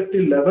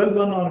biosafety level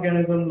 1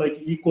 organism like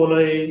E.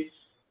 coli,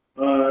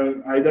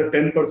 either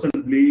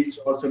 10% bleach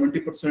or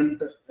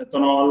 70%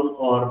 ethanol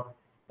or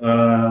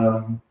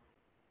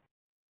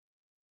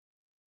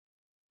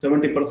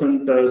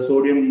 70%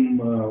 sodium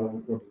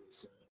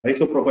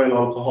isopropyl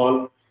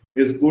alcohol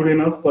is good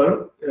enough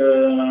for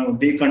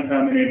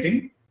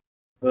decontaminating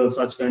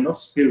such kind of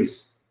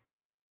spills.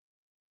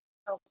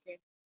 Okay.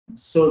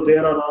 So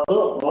there are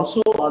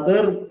also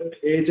other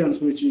agents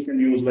which you can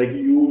use, like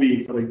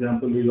UV, for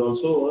example, is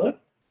also a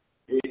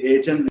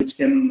agent which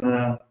can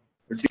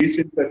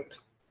disinfect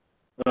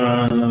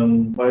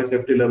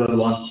biosafety level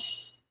 1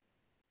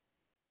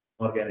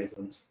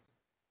 organisms.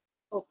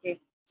 Okay.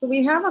 So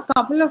we have a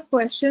couple of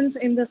questions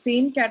in the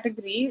same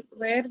category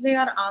where they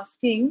are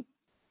asking,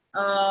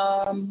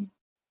 Udali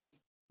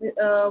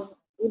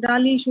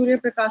Shurya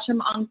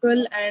Prakasham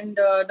uncle and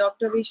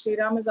Dr. V.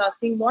 Sriram is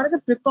asking, what are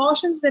the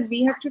precautions that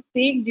we have to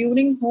take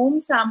during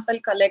home sample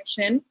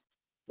collection?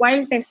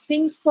 while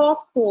testing for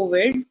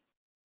COVID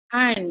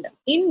and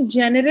in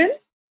general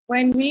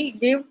when we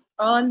give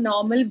a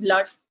normal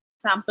blood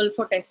sample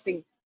for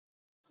testing?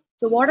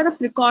 So what are the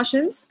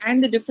precautions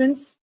and the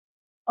difference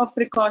of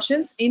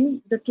precautions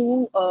in the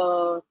two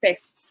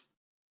tests?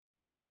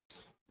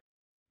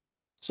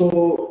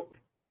 So,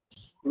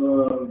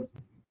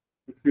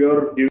 if you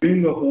are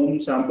giving a home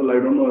sample, I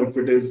don't know if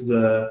it is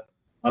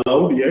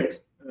allowed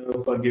yet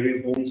for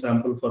giving home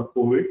sample for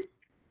COVID.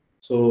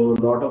 So, a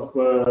lot of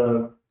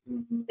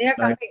They are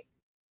coming.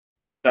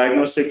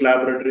 diagnostic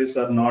laboratories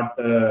are not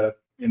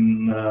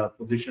in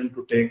position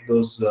to take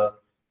those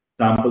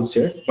samples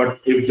yet. But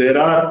if there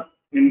are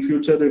in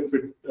future, if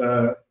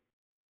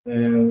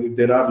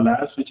there are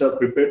labs which are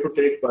prepared to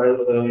take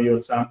your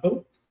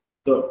sample,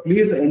 so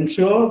please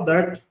ensure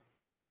that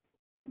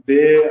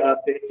they are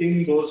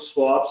taking those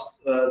swabs.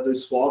 The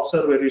swabs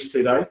are very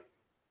sterile,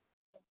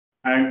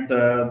 and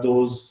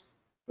those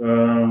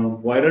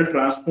viral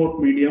transport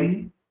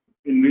medium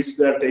in which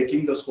they are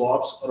taking the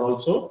swabs are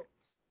also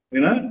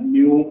in a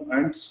new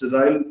and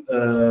sterile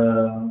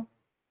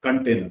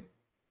container.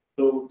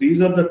 So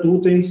these are the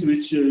two things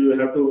which you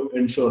have to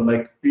ensure.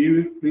 Like,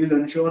 please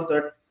ensure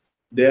that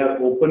they are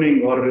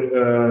opening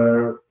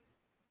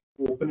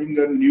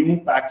a new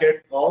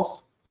package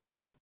of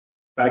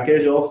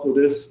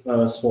this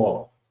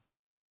swab.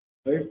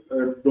 Right?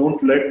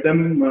 Don't let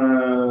them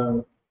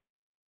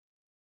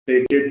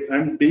take it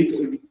and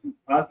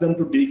ask them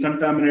to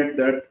decontaminate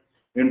that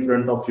in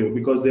front of you,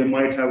 because they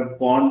might have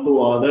gone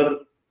to other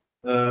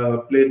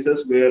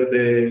places where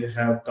they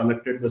have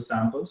collected the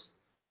samples.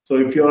 So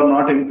if you are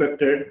not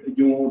infected,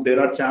 there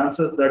are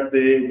chances that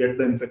they get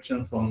the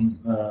infection from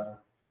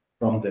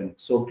them.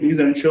 So please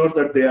ensure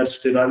that they are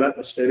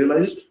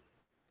sterilized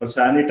or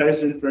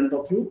sanitized in front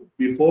of you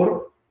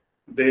before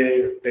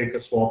they take a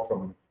swab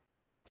from you.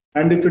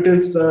 And if it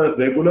is a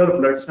regular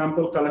blood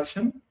sample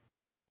collection,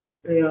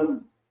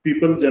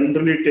 people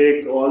generally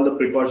take all the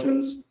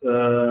precautions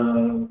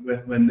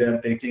when they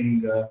are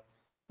taking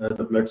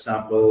the blood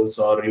samples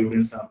or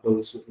urine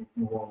samples,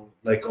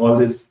 like all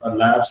these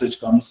labs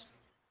which comes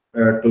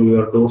to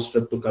your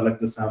doorstep to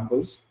collect the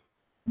samples.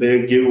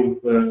 They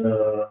give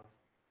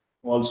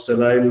all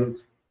sterile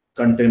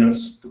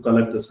containers to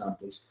collect the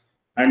samples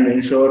and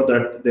ensure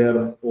that they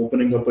are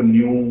opening up a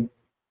new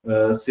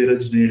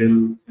syringe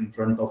needle in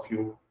front of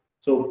you.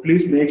 So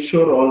please make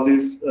sure all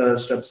these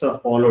steps are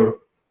followed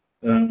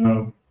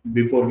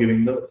before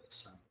giving the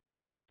sample.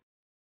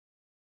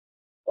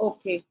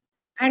 Okay.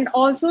 And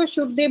also,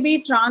 should they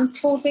be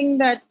transporting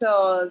that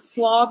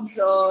swabs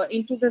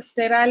into the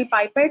sterile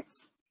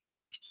pipettes?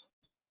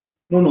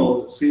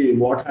 No. See,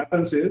 what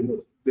happens is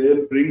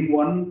they'll bring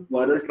one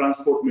viral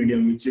transport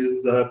medium, which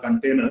is the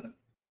container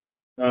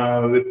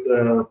with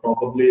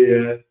probably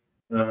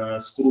a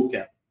screw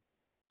cap.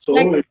 So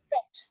Like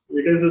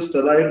it is a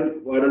sterile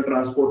viral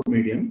transport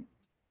medium.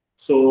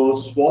 So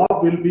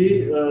swab will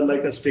be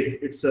like a stick.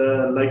 It's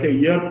like a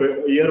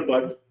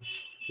earbud,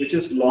 which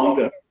is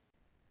longer.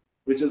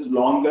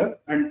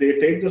 And they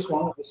take the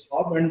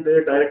swab and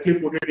they directly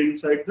put it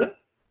inside the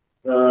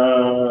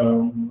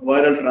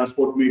viral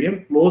transport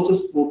medium, close the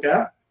screw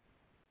cap,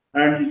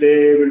 and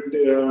they will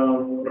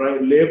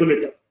label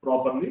it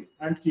properly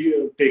and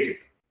take it.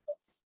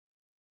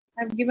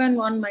 I've given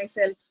one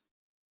myself.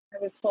 I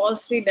was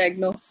falsely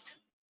diagnosed.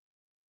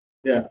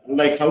 Yeah,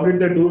 like how did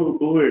they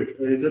do it?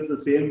 Is it the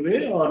same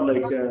way or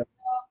like?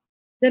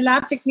 The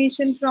lab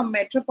technician from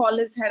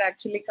Metropolis had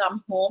actually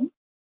come home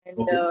and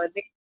they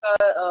did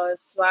a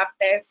swab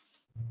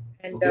test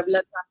and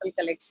blood sample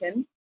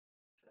collection.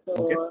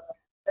 So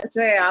that's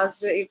why I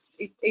asked if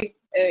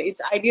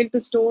it's ideal to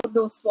store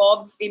those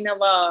swabs in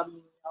our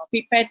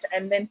pipette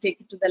and then take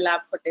it to the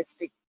lab for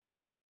testing.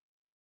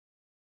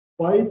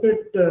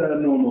 Pipette,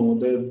 no.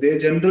 They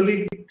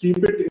generally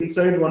keep it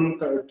inside one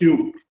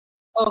tube.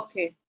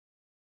 Okay.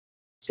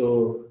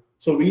 So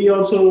we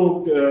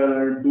also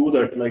do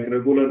that like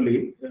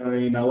regularly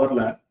in our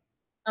lab.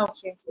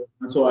 Okay.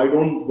 So I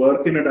don't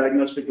work in a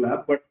diagnostic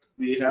lab, but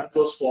we have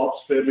those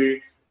swabs where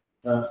we.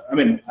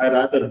 I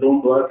rather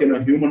don't work in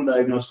a human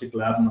diagnostic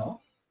lab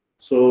now.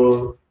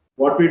 So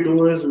what we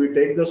do is we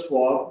take the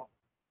swab.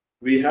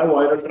 We have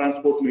viral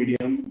transport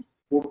medium.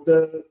 Put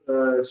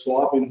the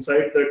swab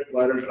inside that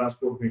viral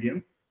transport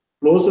medium.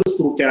 Close the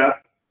screw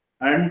cap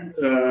and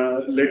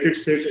let it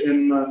sit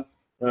in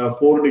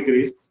 4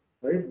 degrees.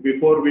 Right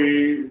before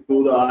we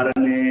do the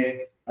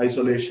RNA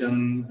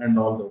isolation and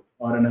all the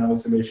RNA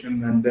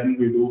isolation, and then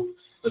we do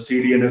the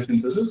cDNA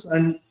synthesis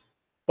and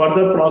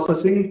further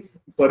processing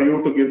for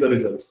you to give the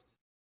results.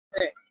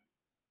 Right.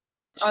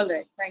 All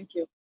right. Thank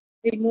you.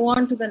 We'll move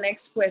on to the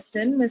next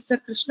question. Mr.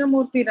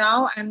 Krishnamurthy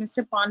Rao and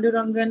Mr.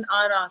 Pandurangan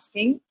are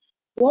asking,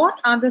 what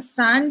are the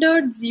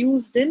standards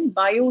used in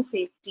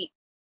biosafety?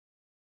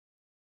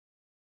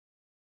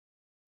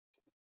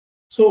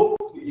 So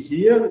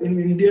here in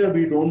India,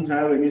 we don't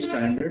have any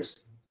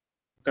standards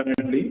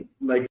currently.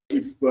 Like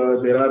if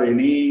there are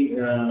any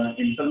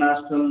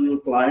international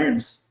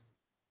clients,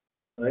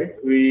 right?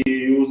 We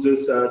use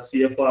this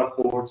CFR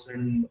codes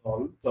and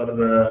all for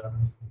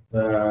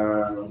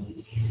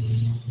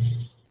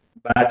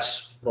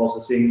batch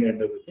processing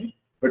and everything.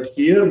 But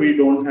here we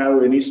don't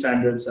have any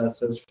standards as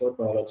such for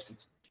biological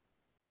safety.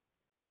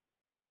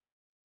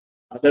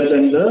 Other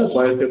than the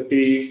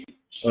biosafety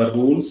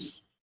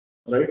rules,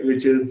 right,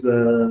 which is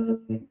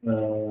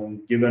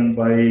given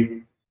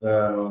by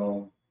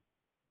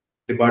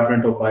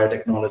Department of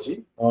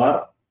Biotechnology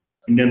or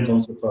Indian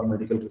Council for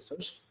Medical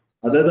Research.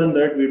 Other than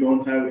that, we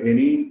don't have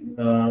any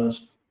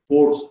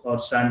codes or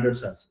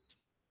standards as such.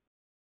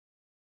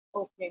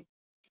 Okay.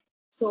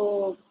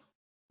 So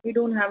we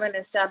don't have an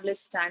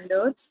established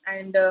standards.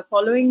 And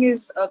following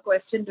is a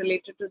question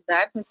related to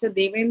that. Mr.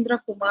 Devendra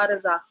Kumar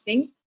is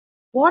asking,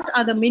 what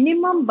are the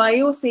minimum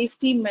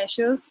biosafety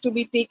measures to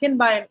be taken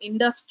by an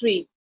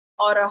industry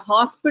or a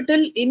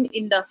hospital in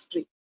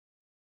industry?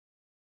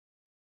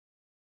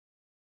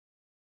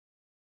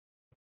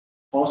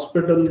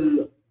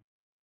 Hospital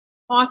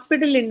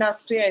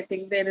industry, I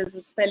think there is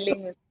a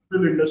spelling.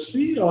 Hospital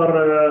industry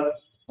or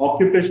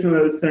occupational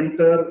health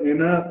center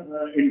in a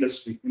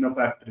industry, in a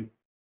factory.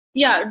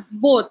 Yeah,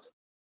 both.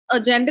 A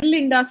general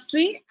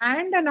industry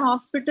and an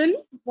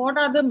hospital. What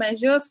are the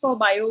measures for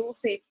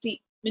biosafety?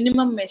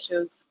 Minimum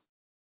measures.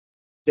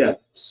 Yeah.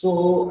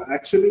 So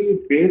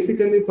actually,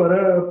 basically, for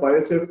a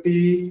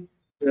biosafety,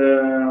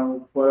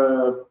 for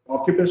a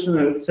occupational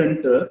health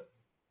center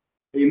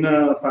in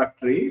a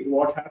factory,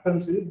 what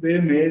happens is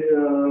they may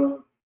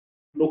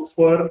look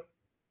for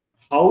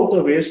how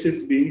the waste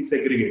is being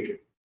segregated.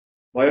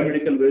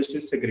 Biomedical waste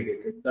is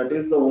segregated. That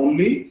is the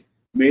only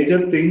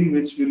major thing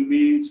which will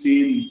be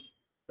seen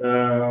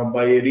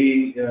by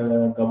any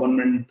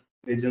government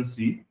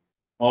agency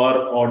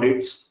or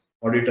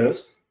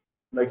auditors,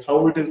 like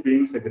how it is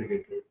being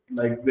segregated.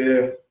 Like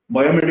the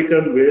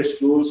biomedical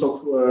waste rules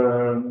of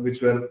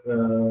which were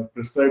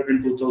prescribed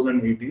in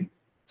 2018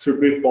 should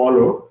be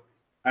followed,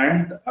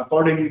 and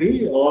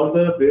accordingly all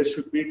the waste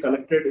should be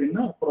collected in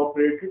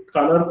appropriate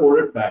color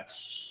coded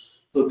bags.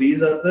 So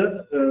these are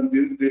the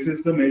this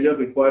is the major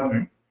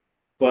requirement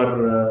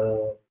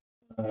for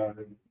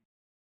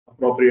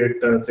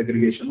appropriate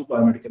segregation of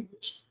biomedical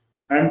waste.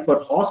 And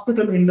for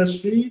hospital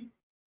industry,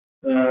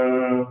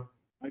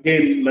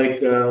 again, like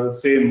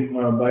same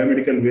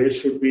biomedical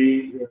waste should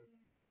be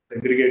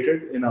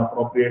segregated in an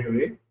appropriate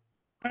way,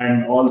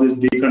 and all these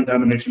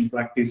decontamination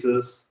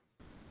practices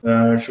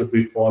should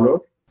be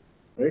followed,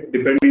 right?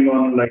 Depending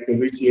on like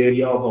which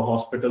area of a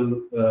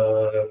hospital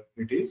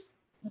it is.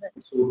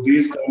 So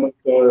these kind of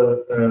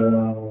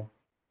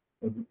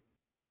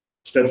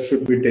steps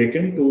should be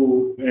taken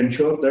to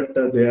ensure that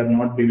they are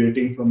not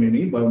deviating from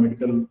any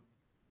biomedical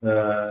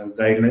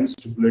guidelines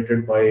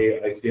stipulated by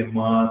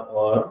ICMR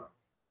or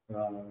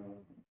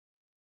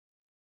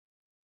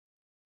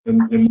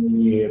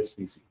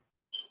MEFCC.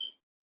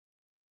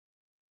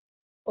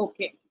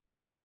 Okay,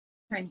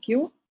 thank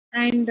you.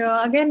 And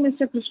again,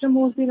 Mr.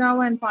 Krishnamurthy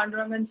Rao and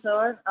Pandurangan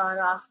sir are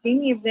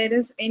asking if there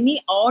is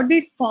any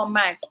audit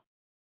format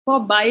for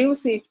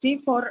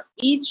biosafety for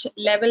each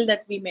level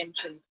that we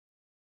mentioned.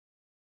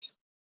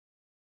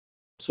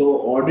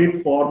 So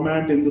audit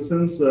format in the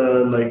sense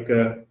like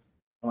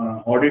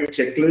audit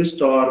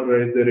checklist, or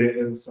is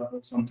there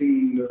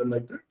something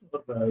like that?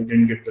 Or I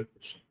didn't get the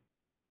question.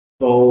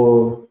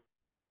 So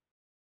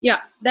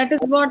yeah, that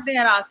is what they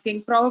are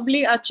asking.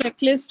 Probably a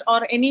checklist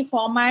or any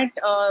format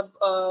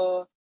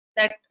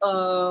that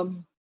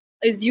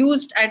is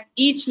used at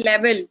each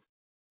level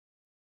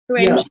to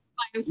ensure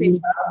biosafety. We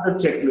have the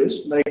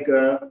checklist like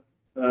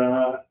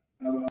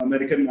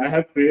American. I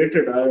have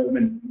created. I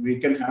mean, we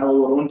can have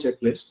our own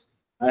checklist.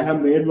 I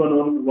have made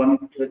one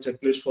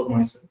checklist for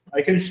myself.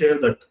 I can share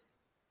that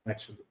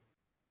actually.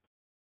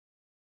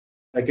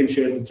 I can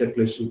share the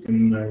checklist. You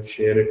can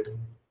share it.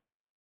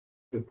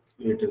 If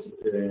it is.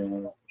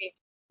 Okay.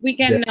 We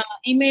can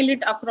email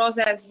it across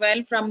as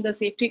well from the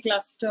safety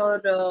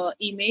cluster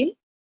email.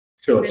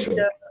 Sure, and,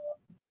 sure.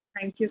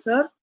 Thank you,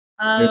 sir.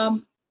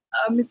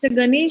 Mr.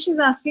 Ganesh is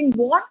asking,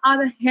 what are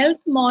the health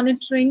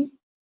monitoring?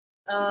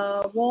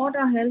 What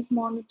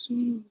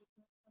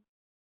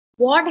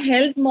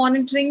health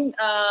monitoring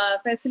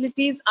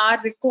facilities are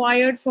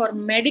required for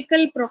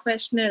medical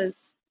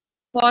professionals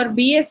for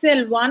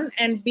BSL 1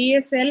 and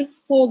BSL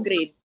 4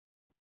 grade?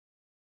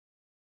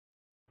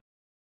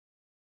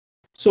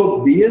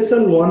 So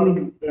BSL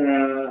 1,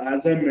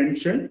 as I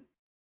mentioned,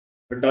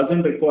 it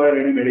doesn't require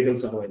any medical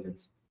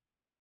surveillance.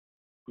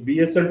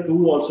 BSL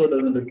 2 also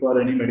doesn't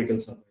require any medical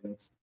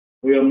surveillance.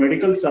 Your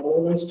medical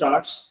surveillance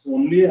starts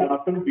only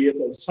after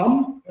BSL.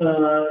 Some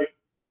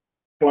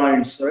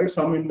clients, right?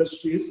 Some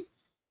industries,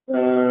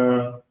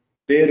 they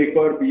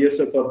require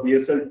BSL for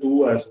BSL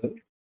 2 as well.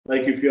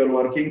 Like if you are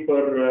working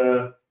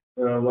for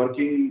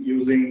working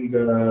using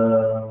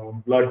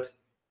blood,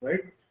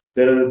 right?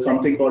 There is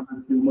something called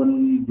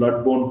human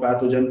bloodborne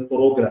pathogen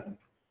program.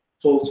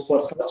 So for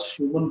such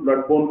human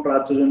bloodborne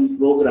pathogen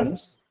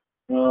programs,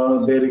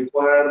 they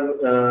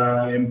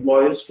require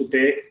employees to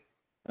take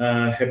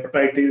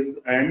hepatitis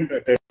and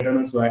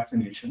tetanus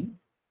vaccination,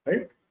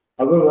 right?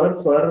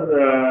 However,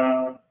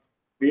 for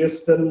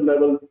BSL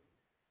level,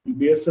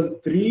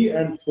 BSL 3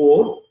 and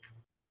 4,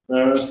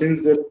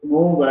 since there is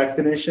no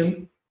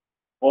vaccination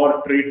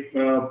or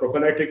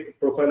prophylactic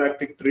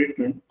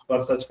treatment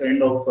for such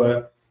kind of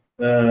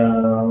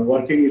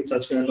working with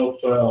such kind of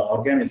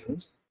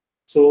organisms.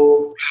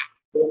 So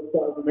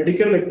the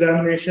medical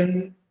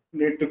examination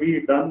need to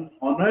be done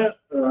on a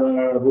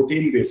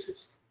routine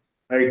basis.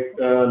 Like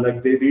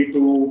they need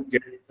to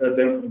get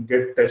them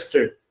get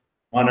tested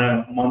on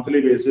a monthly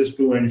basis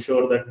to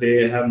ensure that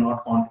they have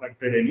not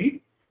contracted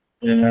any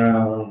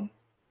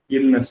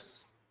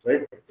illnesses,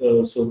 right?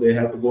 So they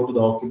have to go to the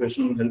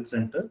occupational health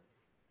center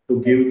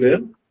to give their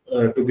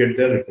to get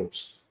their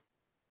reports.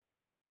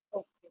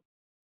 Okay.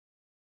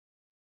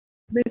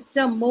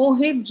 Mr.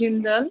 Mohit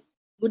Jindal,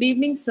 good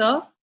evening,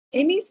 sir.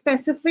 Any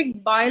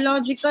specific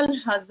biological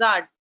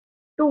hazard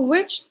to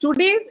which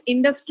today's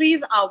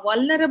industries are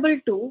vulnerable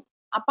to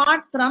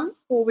apart from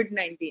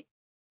COVID-19?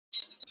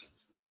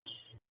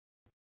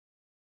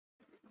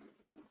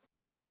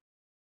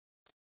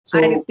 So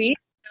I repeat,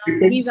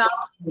 he's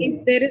asking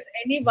if there is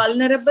any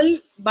vulnerable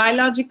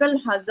biological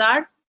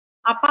hazard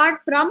apart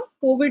from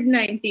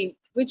COVID-19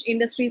 which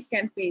industries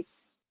can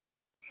face.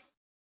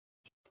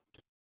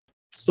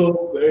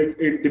 So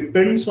it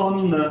depends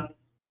on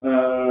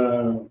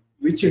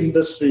which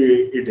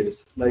industry it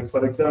is. Like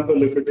for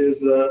example, if it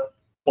is a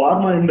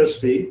pharma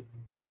industry,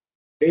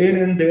 day in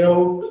and day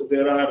out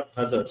there are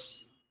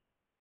hazards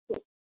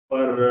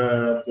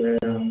for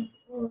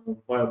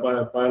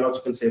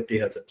biological safety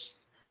hazards,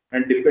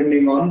 and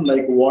depending on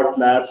like what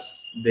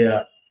labs they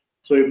are.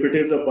 So if it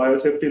is a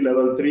biosafety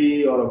level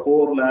 3 or a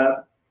 4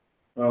 lab,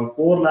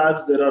 4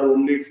 labs there are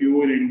only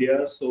few in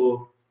India.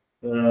 So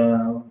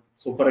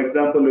so for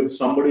example, if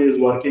somebody is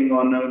working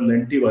on a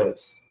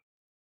lentivirus,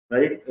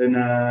 right, in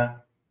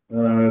a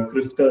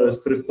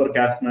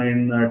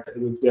CRISPR-Cas9,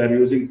 if they are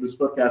using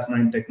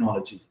CRISPR-Cas9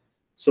 technology,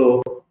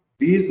 so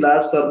these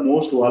labs are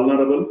most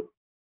vulnerable,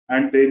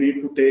 and they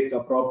need to take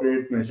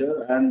appropriate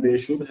measure, and they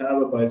should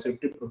have a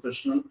biosafety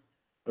professional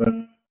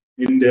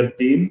in their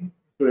team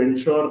to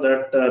ensure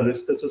that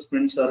risk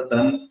assessments are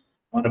done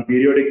on a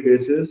periodic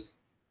basis,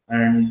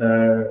 and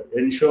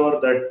ensure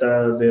that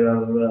there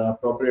are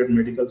appropriate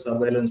medical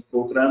surveillance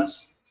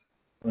programs.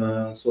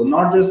 So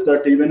not just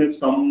that, even if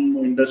some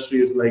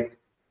industries like,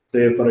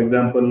 say, for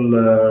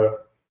example,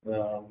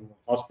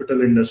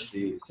 hospital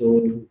industry,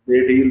 so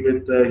they deal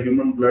with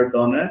human blood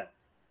on a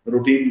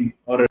routine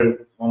or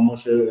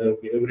almost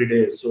every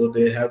day. So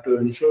they have to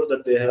ensure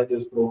that they have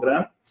this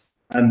program,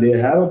 and they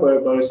have a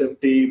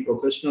biosafety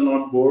professional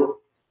on board,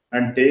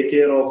 and take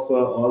care of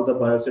all the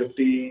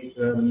biosafety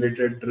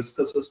related risk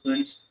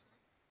assessments,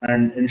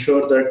 and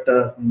ensure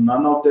that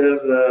none of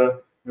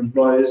their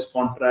employees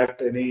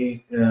contract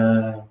any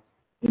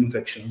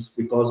infections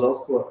because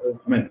of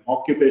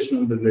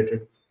occupational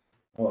related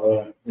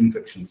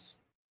infections.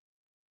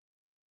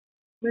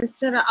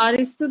 Mr.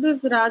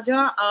 Aristodus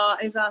Raja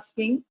is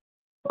asking,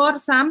 for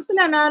sample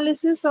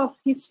analysis of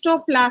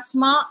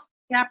Histoplasma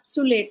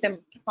capsulatum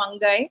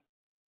fungi,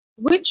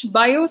 which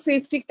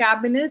biosafety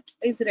cabinet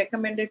is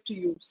recommended to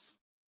use?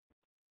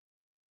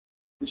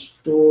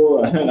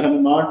 So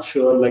I'm not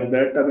sure like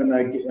that. I mean,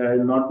 I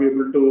will not be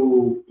able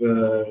to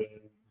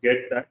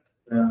get that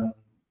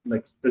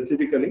like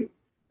specifically.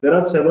 There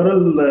are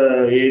several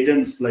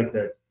agents like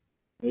that.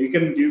 You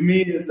can give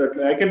me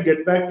that. I can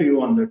get back to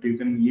you on that. You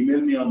can email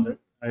me on that.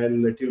 I'll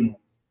let you know.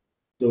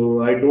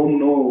 So I don't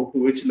know to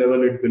which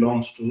level it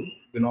belongs to.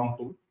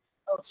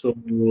 So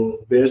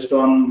based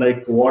on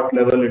like what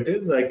level it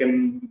is, I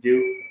can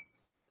give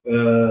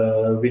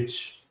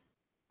which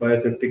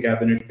biosafety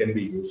cabinet can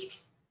be used.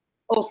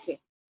 Okay.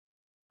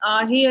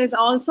 He is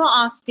also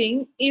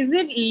asking, is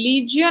it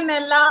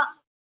Legionella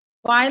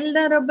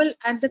vulnerable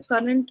at the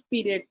current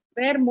period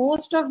where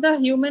most of the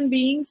human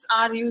beings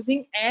are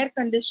using air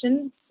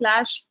condition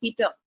 /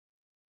 heater?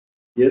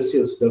 Yes,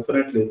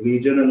 definitely.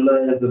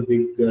 Legionella is a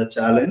big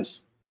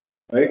challenge,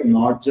 right?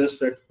 Not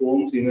just at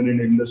homes, even in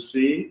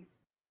industry,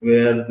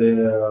 where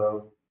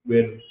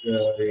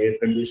air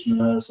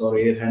conditioners or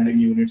air handling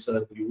units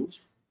are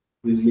used.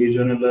 This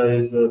Legionella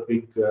is a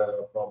big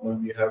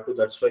problem. You have to.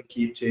 That's why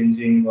keep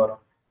changing, or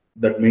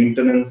that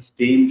maintenance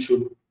team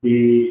should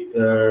be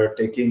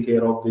taking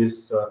care of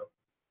these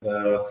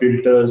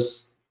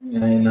filters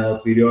in a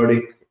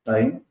periodic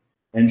time.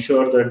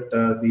 Ensure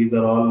that these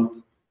are all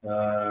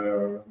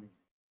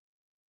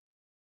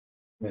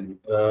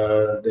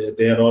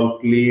they are all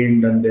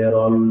cleaned, and they are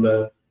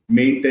all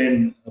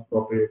maintained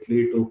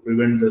appropriately to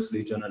prevent this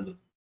Legionella.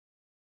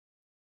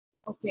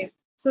 Okay.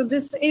 So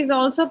this is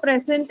also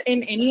present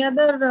in any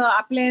other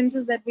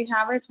appliances that we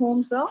have at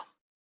home, sir?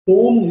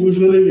 Home,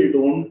 usually we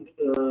don't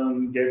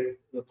get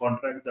the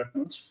contract that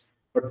much,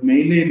 but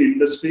mainly in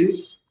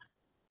industries,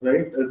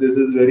 right? This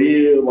is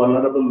very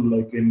vulnerable,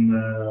 like in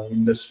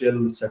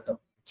industrial setup.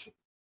 Okay.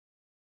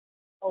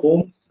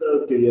 Homes,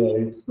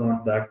 yeah, it's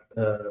not that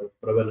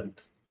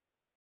prevalent.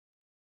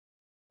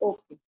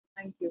 Okay,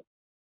 thank you.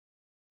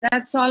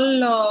 That's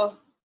all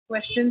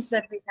questions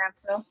that we have,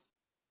 sir.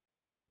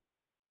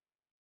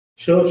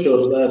 Sure.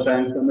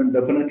 Thanks. I mean,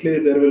 definitely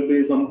there will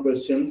be some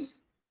questions.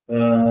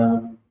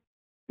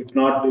 If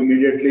not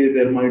immediately,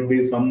 there might be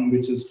some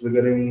which is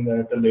triggering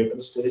at a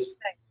later stage.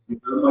 You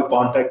have my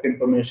contact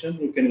information.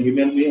 You can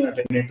email me at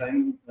any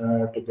time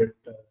to get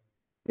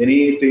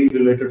anything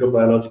related to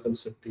biological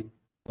safety.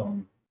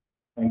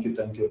 Thank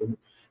you.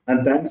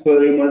 And thanks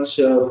very much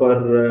for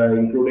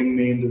including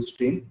me in this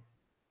team.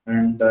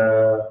 And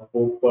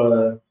hope,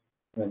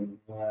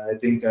 I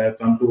think I have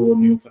come to a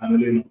new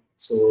family now.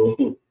 So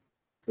it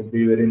would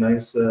be very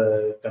nice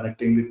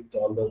connecting with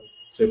all the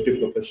safety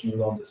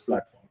professionals on this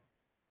platform.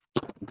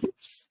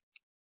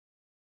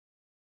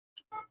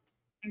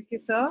 Thank you,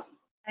 sir.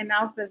 I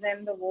now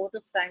present the vote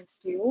of thanks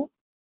to you.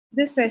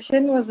 This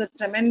session was a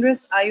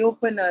tremendous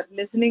eye-opener,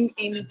 listening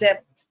in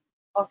depth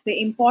of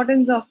the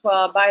importance of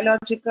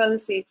biological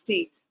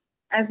safety,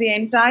 as the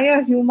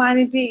entire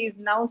humanity is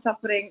now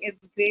suffering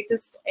its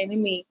greatest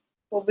enemy,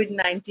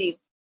 COVID-19,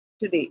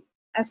 today.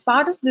 As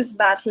part of this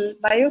battle,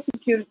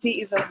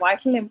 biosecurity is of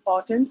vital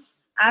importance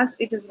as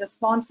it is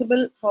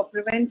responsible for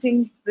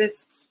preventing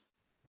risks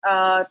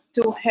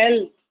to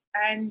health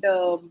and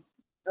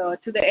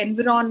to the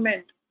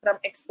environment from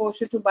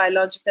exposure to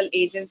biological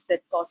agents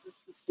that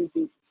causes these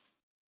diseases.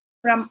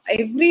 From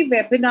every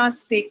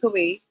webinar's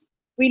takeaway,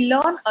 we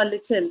learn a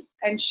little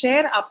and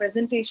share our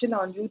presentation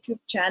on YouTube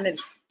channel,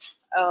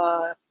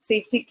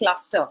 Safety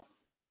Cluster,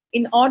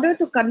 in order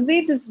to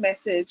convey this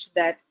message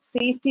that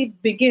safety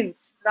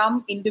begins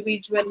from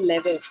individual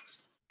level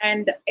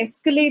and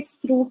escalates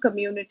through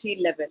community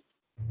level.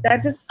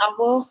 That is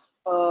our,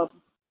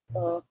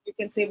 you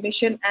can say,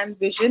 mission and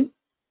vision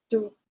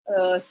to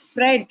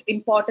spread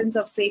importance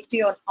of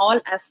safety on all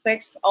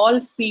aspects,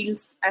 all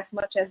fields as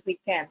much as we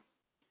can.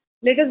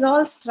 Let us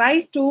all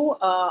strive to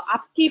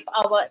upkeep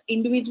our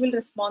individual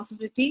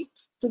responsibility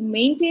to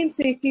maintain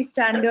safety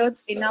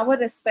standards in our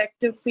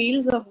respective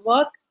fields of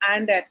work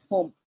and at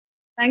home.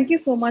 Thank you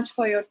so much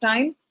for your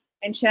time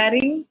and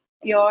sharing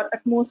your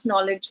utmost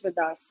knowledge with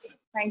us.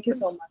 Thank you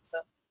so much,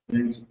 sir.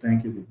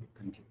 Thank you.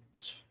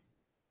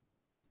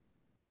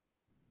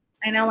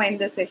 I now end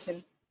the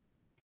session.